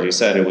Blogger. As you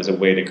said, it was a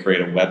way to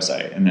create a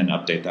website and then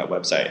update that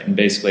website. And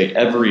basically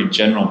every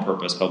general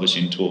purpose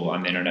publishing tool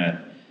on the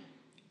internet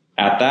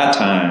at that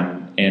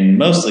time and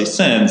mostly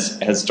since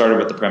has started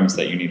with the premise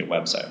that you need a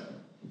website.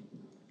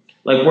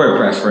 Like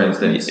WordPress, for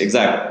instance.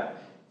 Exactly.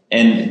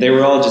 And they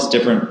were all just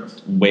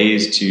different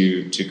ways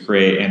to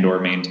create and or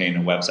maintain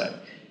a website.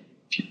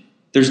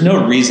 There's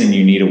no reason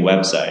you need a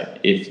website.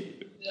 If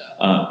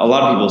a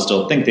lot of people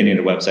still think they need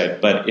a website,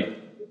 but if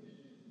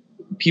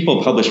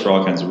people publish for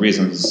all kinds of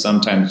reasons,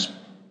 sometimes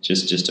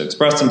just to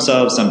express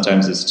themselves,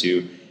 sometimes it's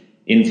to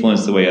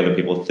influence the way other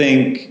people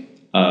think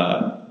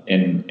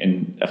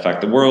and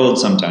affect the world,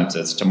 sometimes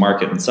it's to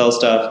market and sell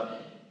stuff.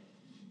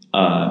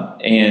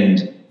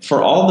 And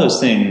for all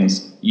those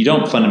things, you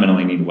don't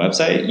fundamentally need a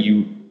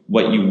website.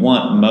 What you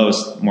want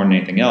most, more than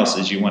anything else,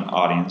 is you want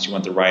audience, you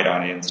want the right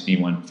audience, and you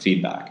want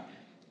feedback,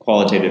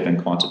 qualitative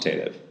and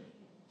quantitative.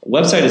 A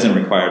website isn't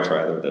required for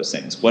either of those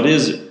things. What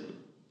is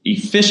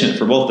efficient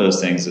for both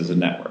those things is a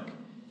network.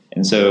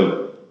 And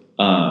so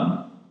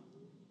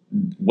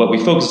what we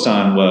focused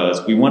on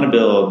was we want to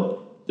build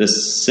the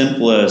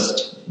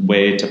simplest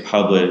way to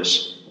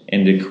publish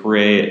and to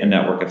create a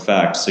network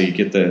effect. So you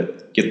get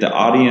the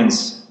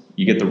audience,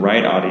 you get the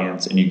right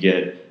audience, and you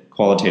get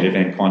qualitative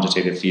and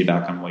quantitative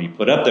feedback on what you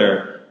put out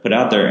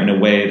there in a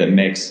way that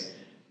makes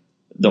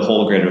the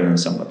whole greater than the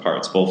sum of the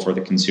parts, both for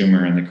the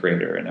consumer and the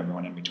creator and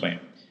everyone in between.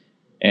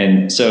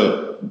 And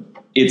so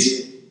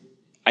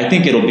I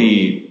think it'll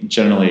be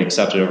generally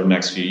accepted over the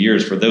next few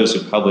years for those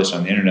who publish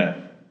on the internet.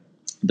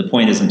 The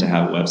point isn't to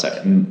have a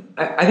website. And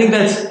I think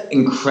that's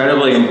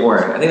incredibly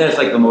important. I think that's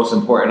like the most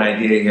important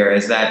idea here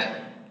is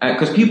that,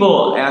 because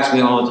people ask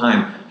me all the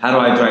time, how do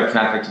I drive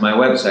traffic to my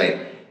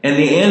website? And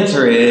the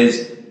answer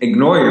is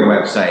ignore your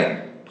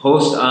website.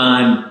 Post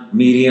on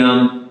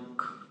Medium,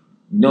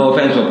 no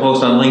offense, but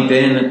post on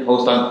LinkedIn,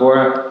 post on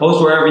Quora,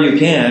 post wherever you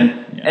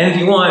can. Yeah. And if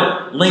you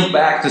want, link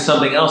back to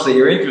something else that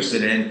you're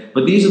interested in.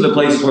 But these are the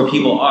places where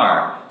people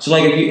are. So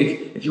like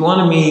if you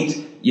want to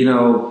meet,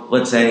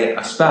 let's say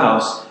a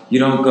spouse, you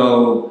don't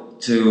go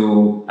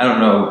to,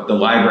 the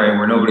library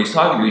where nobody's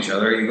talking to each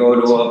other. You go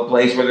to a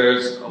place where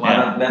there's a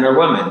lot of men or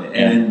women.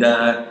 Yeah. And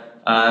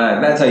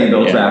that's how you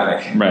build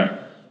traffic. Right.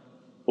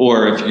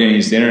 Or if you're going to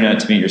use the internet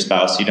to meet your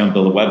spouse, you don't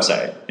build a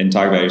website and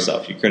talk about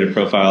yourself. You create a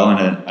profile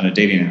on a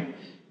dating app.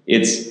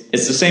 It's the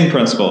same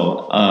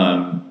principle.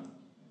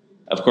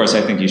 Of course,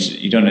 I think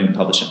you don't need to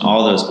publish in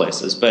all those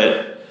places,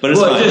 but it's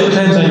fine. It just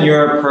depends on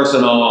your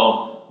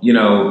personal,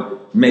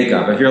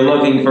 makeup. If you're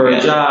looking for a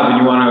job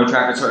and you want to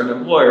attract a certain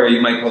employer, you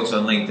might post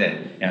on LinkedIn.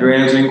 Yeah. If you're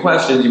answering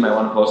questions, you might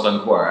want to post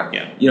on Quora.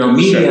 Yeah.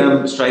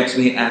 Medium strikes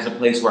me as a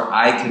place where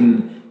I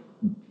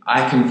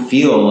can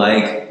feel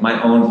like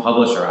my own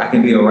publisher. I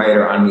can be a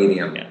writer on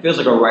Medium. Yeah. It feels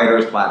like a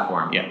writer's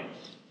platform. Yeah,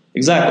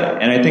 exactly.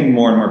 And I think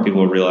more and more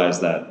people realize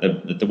that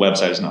the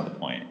website is not the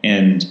point.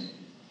 And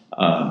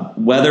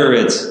whether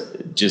it's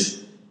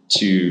just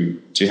to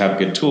have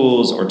good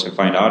tools or to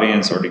find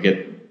audience or to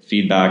get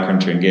feedback or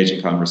to engage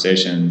in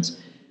conversations,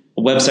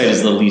 a website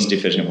is the least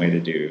efficient way to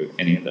do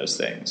any of those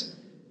things.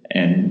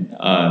 And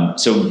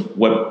so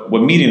what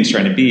Medium's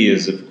trying to be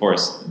is, of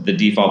course, the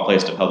default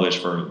place to publish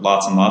for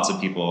lots and lots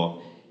of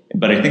people.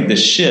 But I think the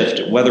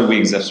shift, whether we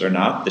exist or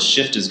not, the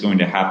shift is going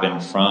to happen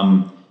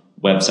from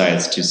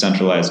websites to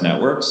centralized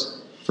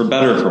networks, for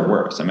better or for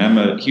worse. I mean, I'm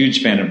a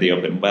huge fan of the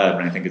open web,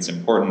 and I think it's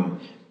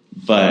important.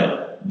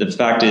 But the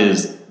fact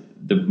is,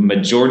 the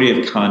majority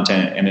of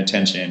content and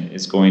attention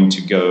is going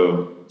to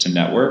go to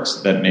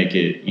networks that make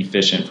it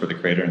efficient for the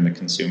creator and the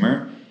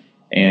consumer.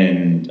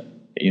 And,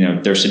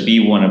 there should be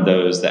one of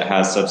those that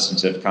has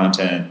substantive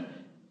content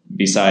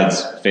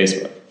besides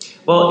Facebook.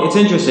 Well, it's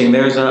interesting.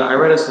 I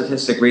read a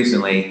statistic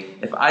recently.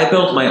 If I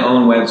built my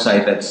own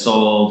website that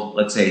sold,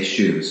 let's say,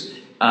 shoes,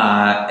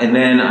 and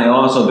then I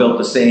also built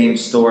the same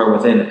store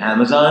within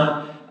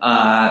Amazon,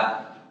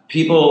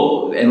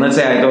 people, and let's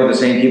say I go with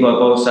the same people at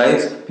both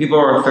sites, people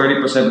are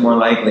 30% more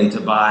likely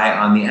to buy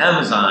on the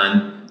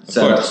Amazon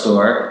setup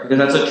store because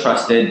that's a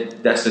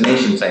trusted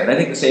destination site. And I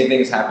think the same thing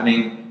is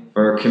happening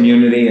for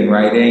community and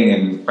writing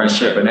and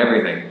friendship and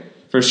everything.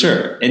 For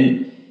sure.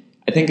 And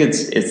I think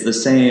it's the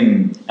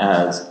same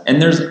as,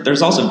 and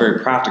there's also very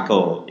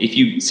practical, if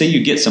you say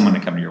you get someone to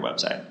come to your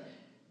website,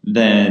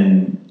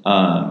 then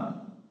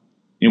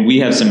we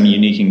have some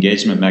unique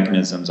engagement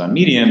mechanisms on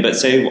Medium, but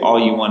say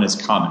all you want is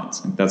comments.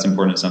 I think that's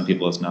important to some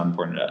people, it's not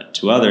important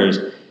to others.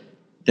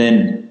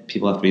 Then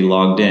people have to be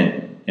logged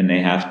in and they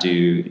have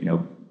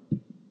to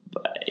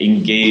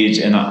engage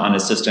on a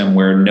system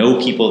where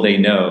no people they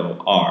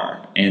know are.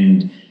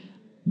 And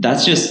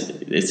that's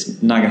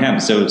it's not going to happen.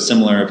 So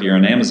similar, if you're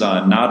on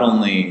Amazon, not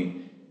only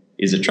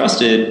is it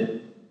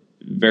trusted,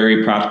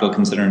 very practical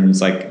considering it's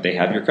like they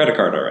have your credit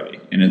card already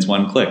and it's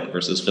one click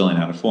versus filling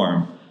out a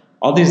form.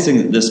 All these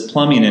things, this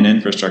plumbing and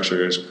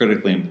infrastructure is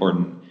critically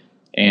important.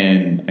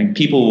 And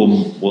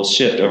people will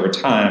shift over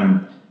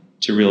time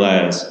to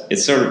realize,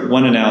 it's sort of,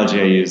 one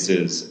analogy I use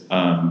is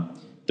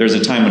there's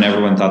a time when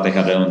everyone thought they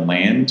had to own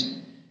land.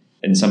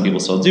 And some people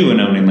still do, and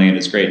owning land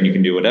is great, and you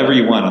can do whatever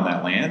you want on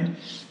that land.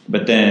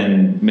 But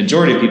then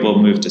majority of people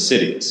move to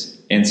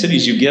cities. In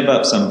cities, you give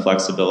up some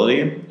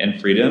flexibility and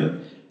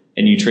freedom,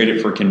 and you trade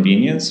it for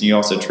convenience. You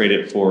also trade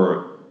it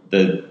for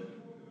the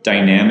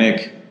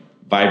dynamic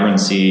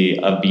vibrancy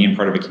of being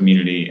part of a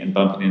community and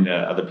bumping into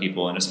other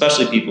people, and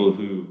especially people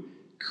who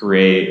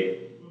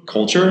create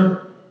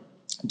culture,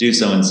 do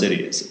so in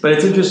cities. But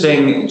it's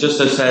interesting, just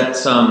to set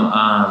some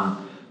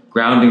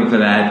grounding for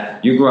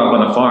that, you grew up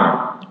on a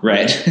farm.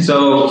 Right.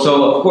 So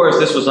of course,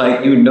 this was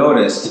like, you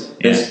noticed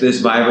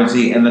this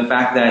vibrancy, and the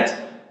fact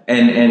that,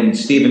 and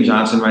Stephen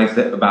Johnson writes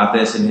about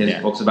this in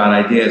his books about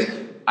ideas.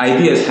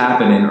 Ideas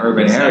happen in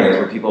urban areas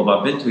where people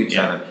bump into each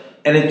other.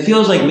 And it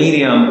feels like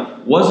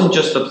Medium wasn't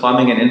just the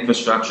plumbing and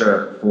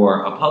infrastructure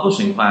for a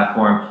publishing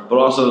platform, but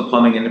also the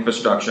plumbing and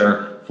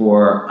infrastructure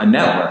for a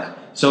network.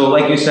 So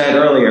like you said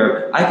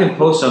earlier, I can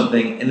post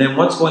something, and then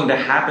what's going to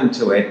happen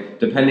to it,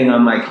 depending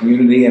on my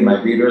community and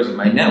my readers and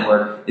my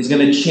network, is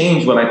going to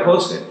change what I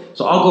posted.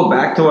 So I'll go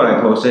back to what I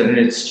posted, and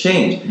it's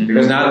changed.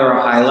 Because now there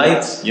are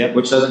highlights,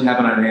 which doesn't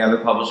happen on any other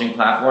publishing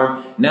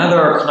platform. Now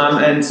there are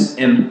comments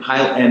and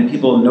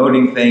people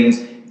noting things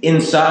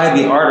inside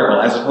the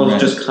article, as opposed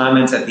to just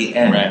comments at the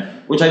end,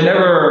 which I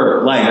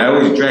never liked. I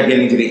always dread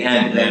getting to the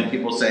end, and then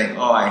people saying,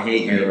 "Oh, I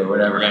hate you," or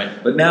whatever.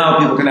 But now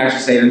people can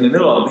actually say it in the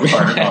middle of the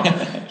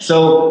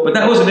article. But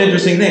that was an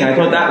interesting thing. I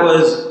thought that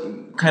was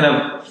kind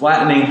of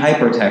flattening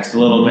hypertext a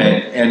little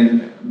bit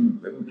and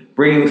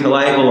bringing to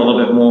life a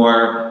little bit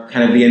more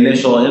kind of the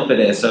initial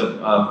impetus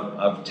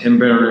of Tim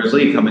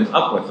Berners-Lee coming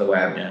up with the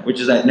web, which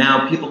is that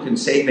now people can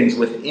say things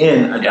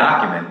within a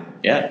document.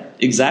 Yeah,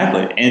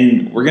 exactly.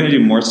 And we're going to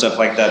do more stuff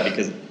like that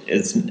because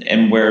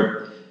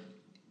where,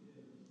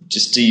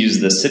 just to use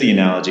the city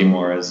analogy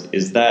more,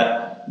 is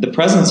that the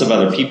presence of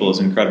other people is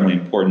incredibly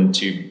important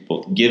to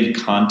both give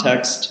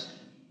context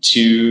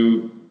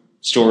to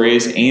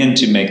stories and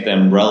to make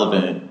them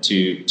relevant to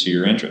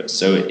your interests.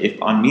 So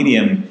if on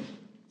Medium,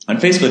 on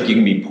Facebook, you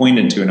can be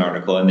pointed to an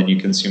article and then you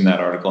consume that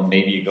article, and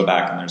maybe you go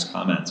back and there's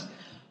comments.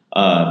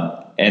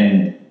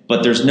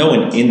 But there's no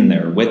one in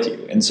there with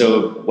you. And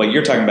so what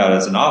you're talking about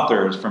as an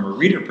author is, from a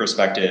reader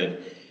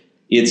perspective,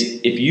 it's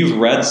if you've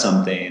read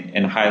something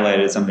and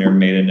highlighted something or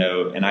made a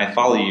note, and I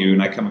follow you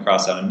and I come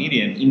across that on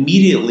Medium,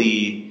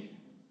 immediately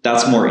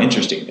that's more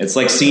interesting. It's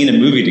like seeing a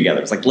movie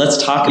together. It's like,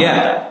 let's talk about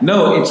that.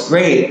 No, it's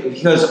great,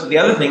 because the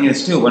other thing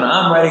is too, when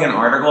I'm writing an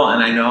article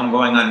and I know I'm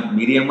going on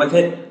Medium with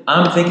it,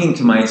 I'm thinking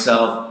to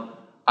myself,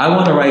 I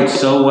want to write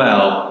so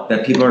well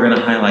that people are going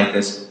to highlight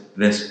this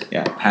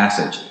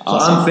passage. So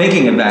I'm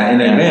thinking of that in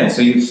advance.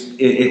 So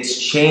it's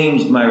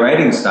changed my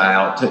writing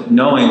style to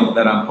knowing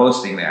that I'm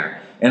posting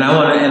there. And I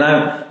want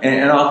to,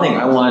 and I'll think,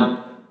 I want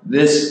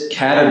this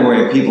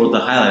category of people to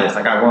highlight. It's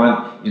like, I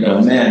want,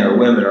 men or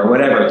women or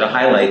whatever to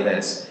highlight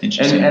this. And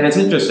it's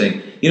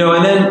interesting.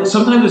 And then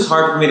sometimes it's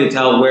hard for me to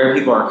tell where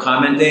people are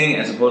commenting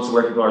as opposed to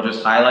where people are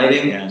just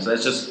highlighting. Yeah. So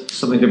that's just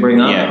something to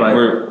bring up. Yeah, but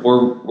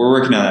we're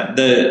working on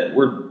that.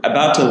 We're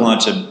about to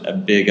launch a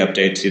big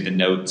update to the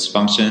notes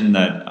function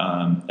that,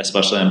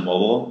 especially on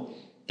mobile,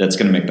 that's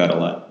going to make that a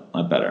lot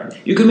better.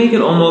 You can make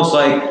it almost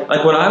like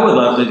what I would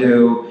love to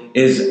do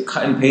is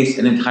cut and paste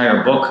an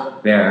entire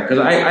book there. Because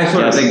I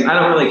sort of think, I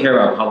don't really care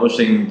about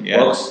publishing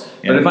books,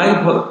 but if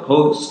I could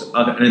post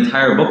an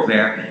entire book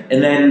there,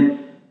 and then,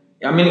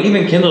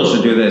 even Kindle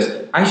should do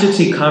this. I should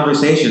see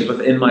conversations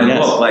within my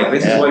book. Like,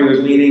 this is what he was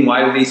meaning.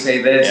 Why did he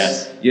say this?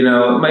 Yes.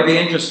 It might be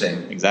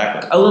interesting.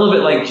 Exactly. A little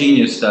bit like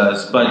Genius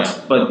does,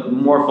 but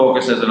more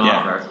focused as an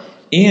author.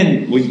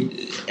 And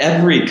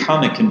every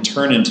comic can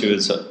turn into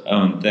its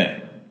own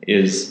thing.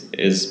 Is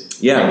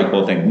really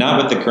cool thing.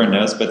 Not with the current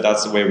notes, but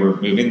that's the way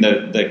we're moving.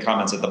 The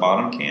comments at the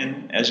bottom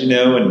can, as you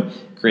know, and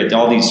create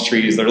all these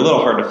trees. They're a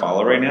little hard to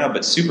follow right now,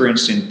 but super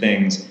interesting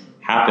things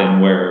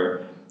happen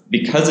where,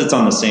 because it's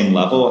on the same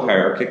level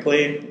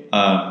hierarchically,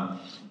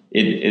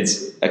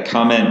 it's a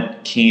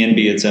comment can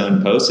be its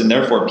own post, and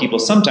therefore people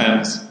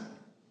sometimes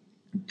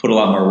put a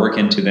lot more work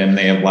into them.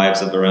 They have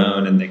lives of their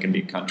own, and they can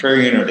be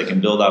contrarian, or they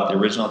can build off the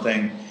original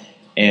thing.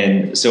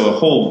 And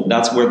so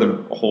that's where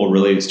the whole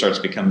really starts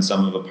to become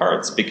sum of the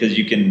parts, because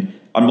you can,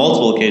 on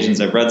multiple occasions,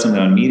 I've read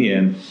something on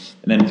Medium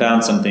and then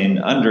found something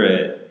under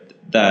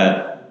it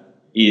that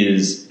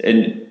is,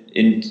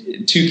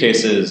 in two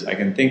cases I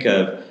can think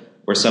of,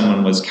 where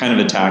someone was kind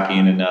of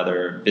attacking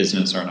another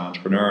business or an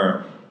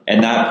entrepreneur,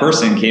 and that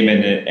person came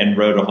in and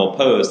wrote a whole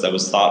post that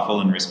was thoughtful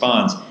in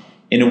response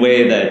in a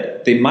way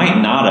that they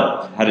might not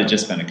have had it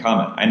just been a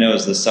comment. I know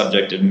it's the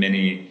subject of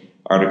many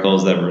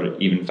articles that were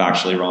even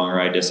factually wrong or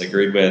I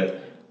disagreed with.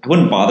 I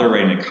wouldn't bother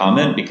writing a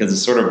comment, because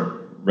it's sort of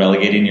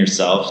relegating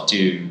yourself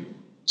to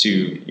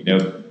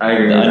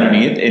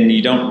underneath, and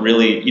you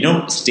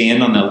don't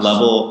stand on the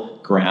level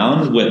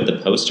ground with the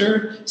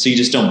poster, so you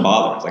just don't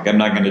bother. It's like, I'm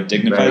not going to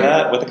dignify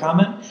that with a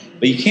comment,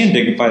 but you can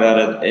dignify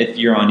that if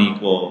you're on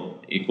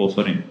equal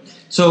footing.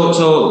 So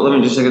let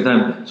me just take the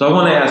time. So I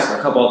want to ask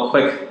a couple of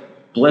quick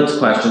blitz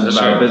questions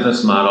about a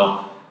business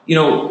model.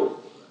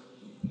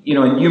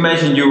 And you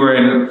mentioned you were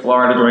in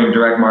Florida doing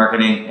direct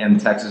marketing and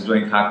Texas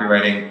doing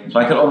copywriting, so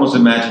I could almost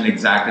imagine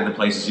exactly the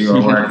places you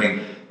were working.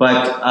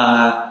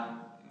 But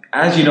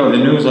as you know, the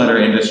newsletter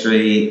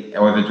industry,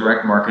 or the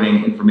direct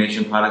marketing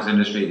information products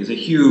industry, is a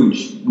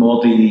huge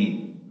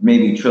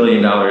maybe $1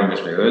 trillion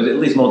industry, or at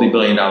least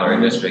multi-billion-dollar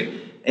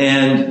industry.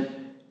 And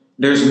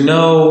there's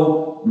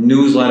no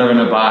newsletter in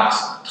a box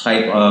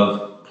type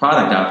of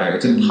product out there.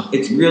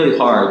 It's really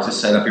hard to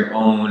set up your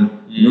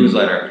own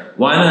newsletter.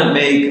 Why not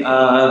make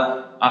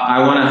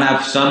I want to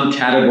have some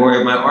category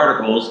of my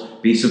articles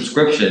be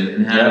subscription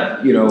and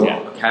have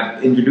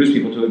have introduce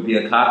people to it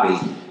via copy.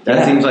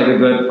 That seems like a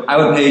good.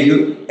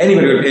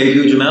 Anybody would pay a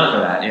huge amount for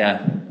that.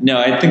 Yeah. No,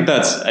 I think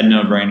that's a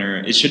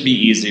no-brainer. It should be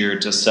easier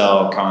to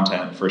sell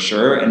content for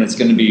sure, and it's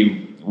going to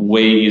be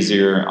way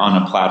easier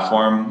on a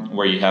platform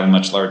where you have a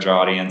much larger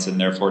audience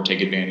and therefore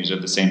take advantage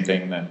of the same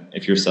thing that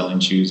if you're selling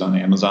shoes on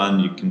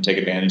Amazon, you can take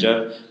advantage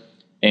of.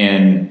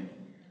 And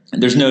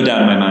there's no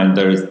doubt in my mind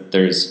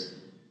there's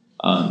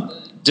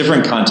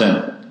different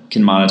content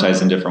can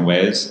monetize in different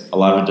ways. A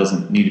lot of it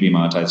doesn't need to be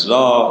monetized at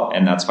all,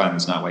 and that's fine.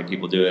 That's not why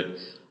people do it.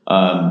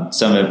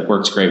 Some of it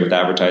works great with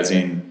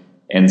advertising,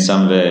 and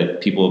some of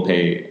it people will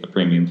pay a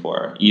premium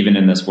for, even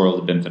in this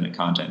world of infinite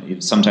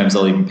content. Sometimes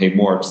they'll even pay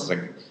more. It's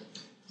like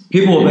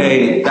people will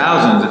pay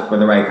thousands for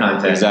the right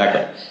content.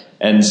 Exactly.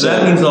 And so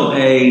that means they'll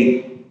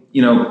pay,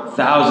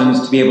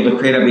 thousands to be able to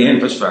create up the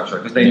infrastructure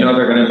because they know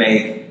they're going to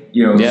make,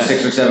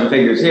 6 or 7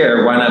 figures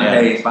here. Why not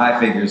pay 5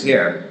 figures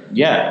here?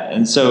 Yeah.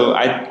 And so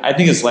I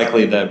think it's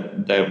likely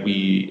that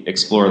we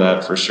explore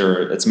that for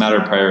sure. It's a matter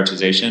of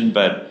prioritization,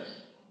 but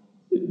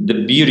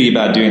the beauty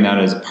about doing that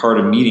as a part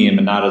of Medium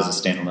and not as a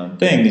standalone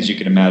thing is you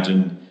can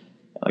imagine,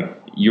 like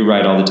you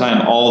write all the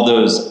time,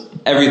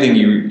 everything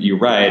you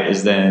write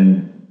is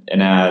then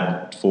an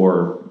ad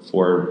for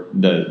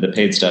the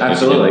paid stuff.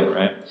 Absolutely.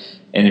 Right.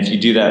 And if you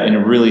do that in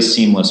a really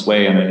seamless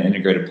way on an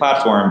integrated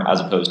platform, as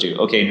opposed to,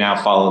 okay, now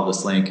follow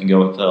this link and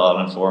go fill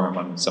out a form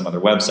on some other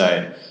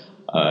website,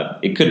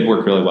 it could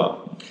work really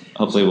well.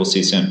 Hopefully we'll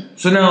see soon.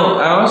 So now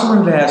I also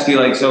wanted to ask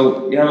you,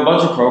 so you have a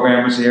bunch of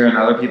programmers here and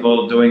other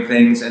people doing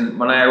things. And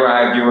when I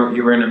arrived,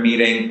 you were in a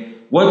meeting.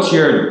 What's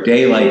your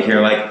day like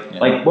here?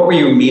 Like what were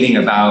you meeting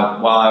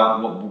about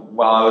while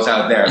I was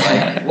out there?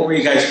 Like, what were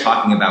you guys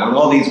talking about with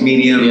all these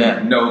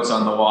Medium notes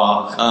on the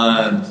wall?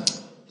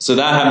 So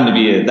that happened to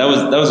be that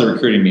was a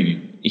recruiting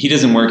meeting. He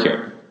doesn't work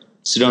here,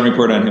 so don't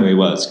report on who he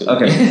was.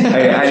 Okay,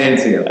 I didn't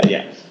see him.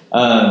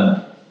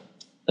 I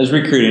was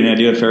recruiting. I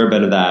do a fair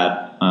bit of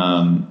that,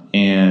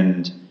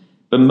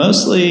 but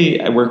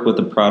mostly I work with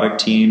the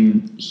product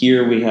team.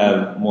 Here we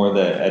have more of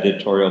the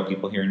editorial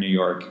people here in New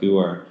York who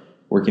are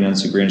working on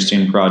super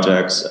interesting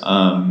projects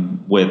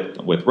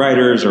with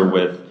writers or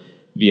with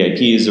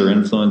VIPs or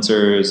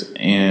influencers.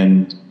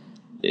 And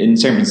in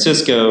San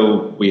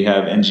Francisco, we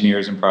have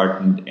engineers in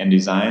product and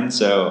design.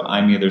 So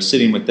I'm either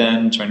sitting with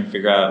them trying to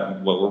figure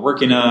out what we're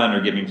working on or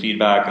giving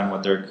feedback on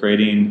what they're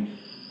creating,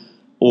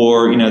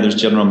 or there's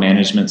general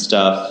management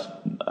stuff.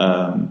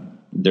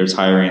 There's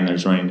hiring,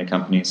 there's running the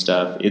company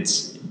stuff. It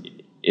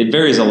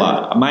varies a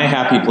lot. My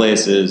happy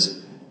place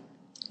is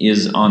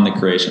on the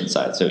creation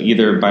side. So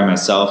either by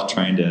myself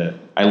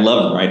I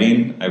love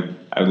writing.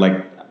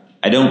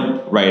 I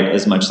don't write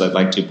as much as I'd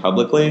like to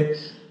publicly.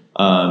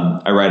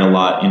 I write a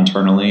lot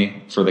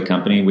internally for the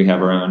company. We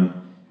have our own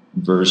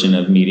version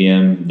of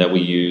Medium that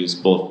we use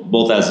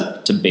both as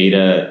to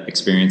beta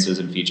experiences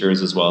and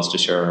features as well as to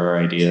share our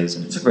ideas.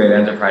 And it's a great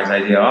enterprise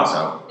idea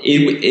also.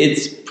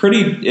 It's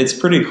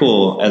pretty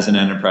cool as an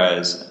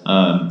enterprise.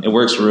 It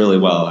works really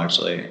well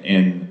actually.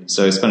 And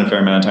so I spent a fair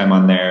amount of time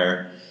on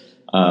there.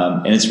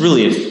 And it's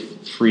really a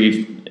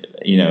free,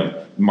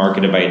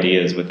 market of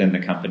ideas within the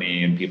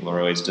company, and people are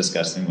always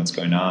discussing what's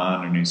going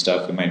on or new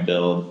stuff we might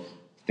build,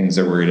 things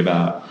they're worried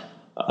about.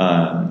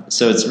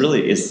 So it's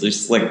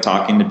just like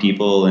talking to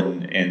people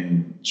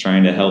and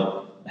trying to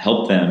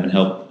help them and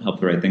help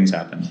the right things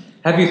happen.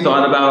 Have you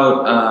thought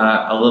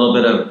about a little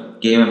bit of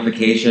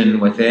gamification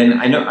within?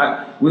 I know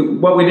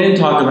what we didn't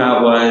talk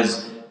about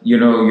was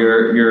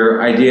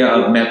your idea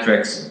of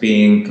metrics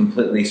being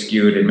completely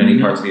skewed in many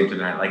parts of the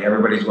internet. Like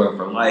everybody's going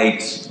for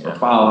likes or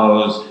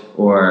follows,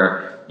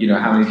 or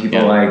how many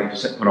people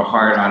put a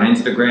heart on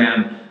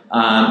Instagram.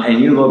 And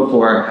you look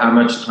for how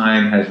much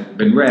time has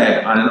been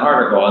read on an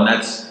article, and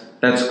that's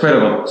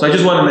critical. So I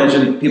just want to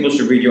mention people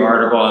should read your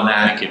article on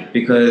that,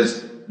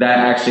 because that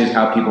actually is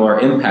how people are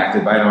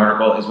impacted by an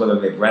article, is whether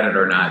they've read it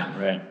or not.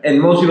 Right. And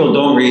most people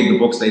don't read the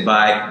books they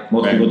buy.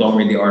 Most people don't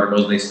read the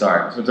articles they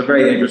start. So it's a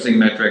very interesting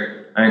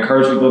metric. I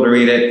encourage people to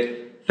read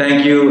it.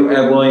 Thank you,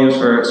 Ed Williams,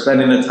 for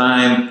spending the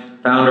time.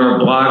 Founder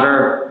of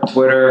Blogger,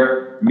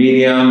 Twitter,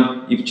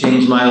 Medium. You've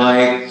changed my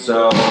life.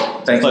 So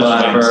thanks a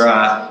lot for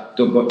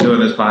doing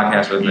this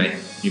podcast with me.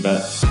 You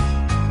bet.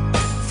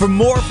 For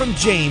more from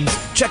James,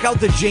 check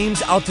out the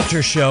James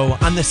Altucher Show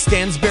on the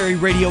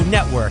Stansberry Radio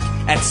Network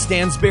at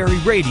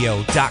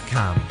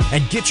stansberryradio.com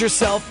and get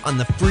yourself on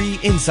the free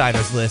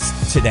insiders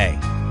list today.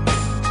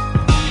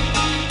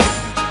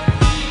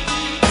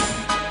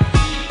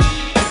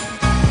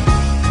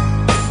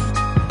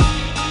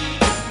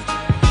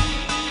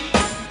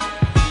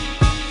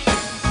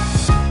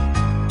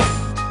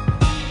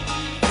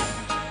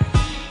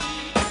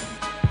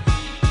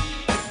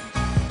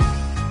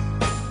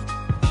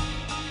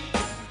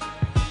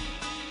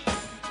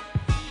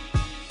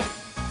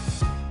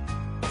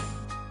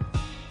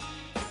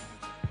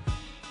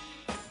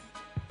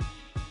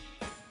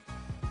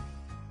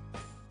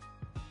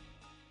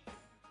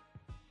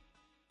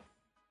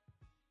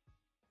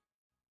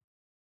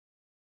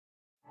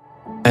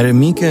 At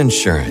Amica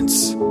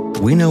Insurance,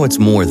 we know it's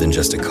more than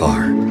just a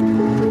car.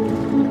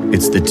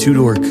 It's the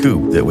two-door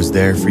coupe that was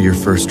there for your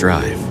first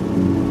drive,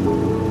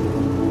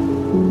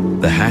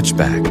 the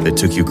hatchback that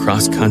took you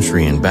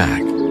cross-country and back,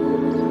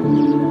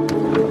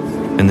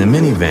 and the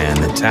minivan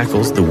that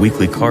tackles the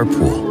weekly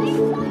carpool.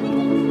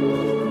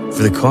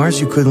 For the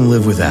cars you couldn't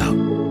live without,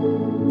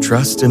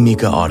 trust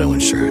Amica Auto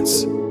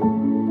Insurance.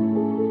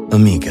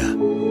 Amica.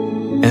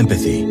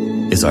 Empathy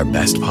is our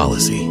best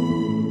policy.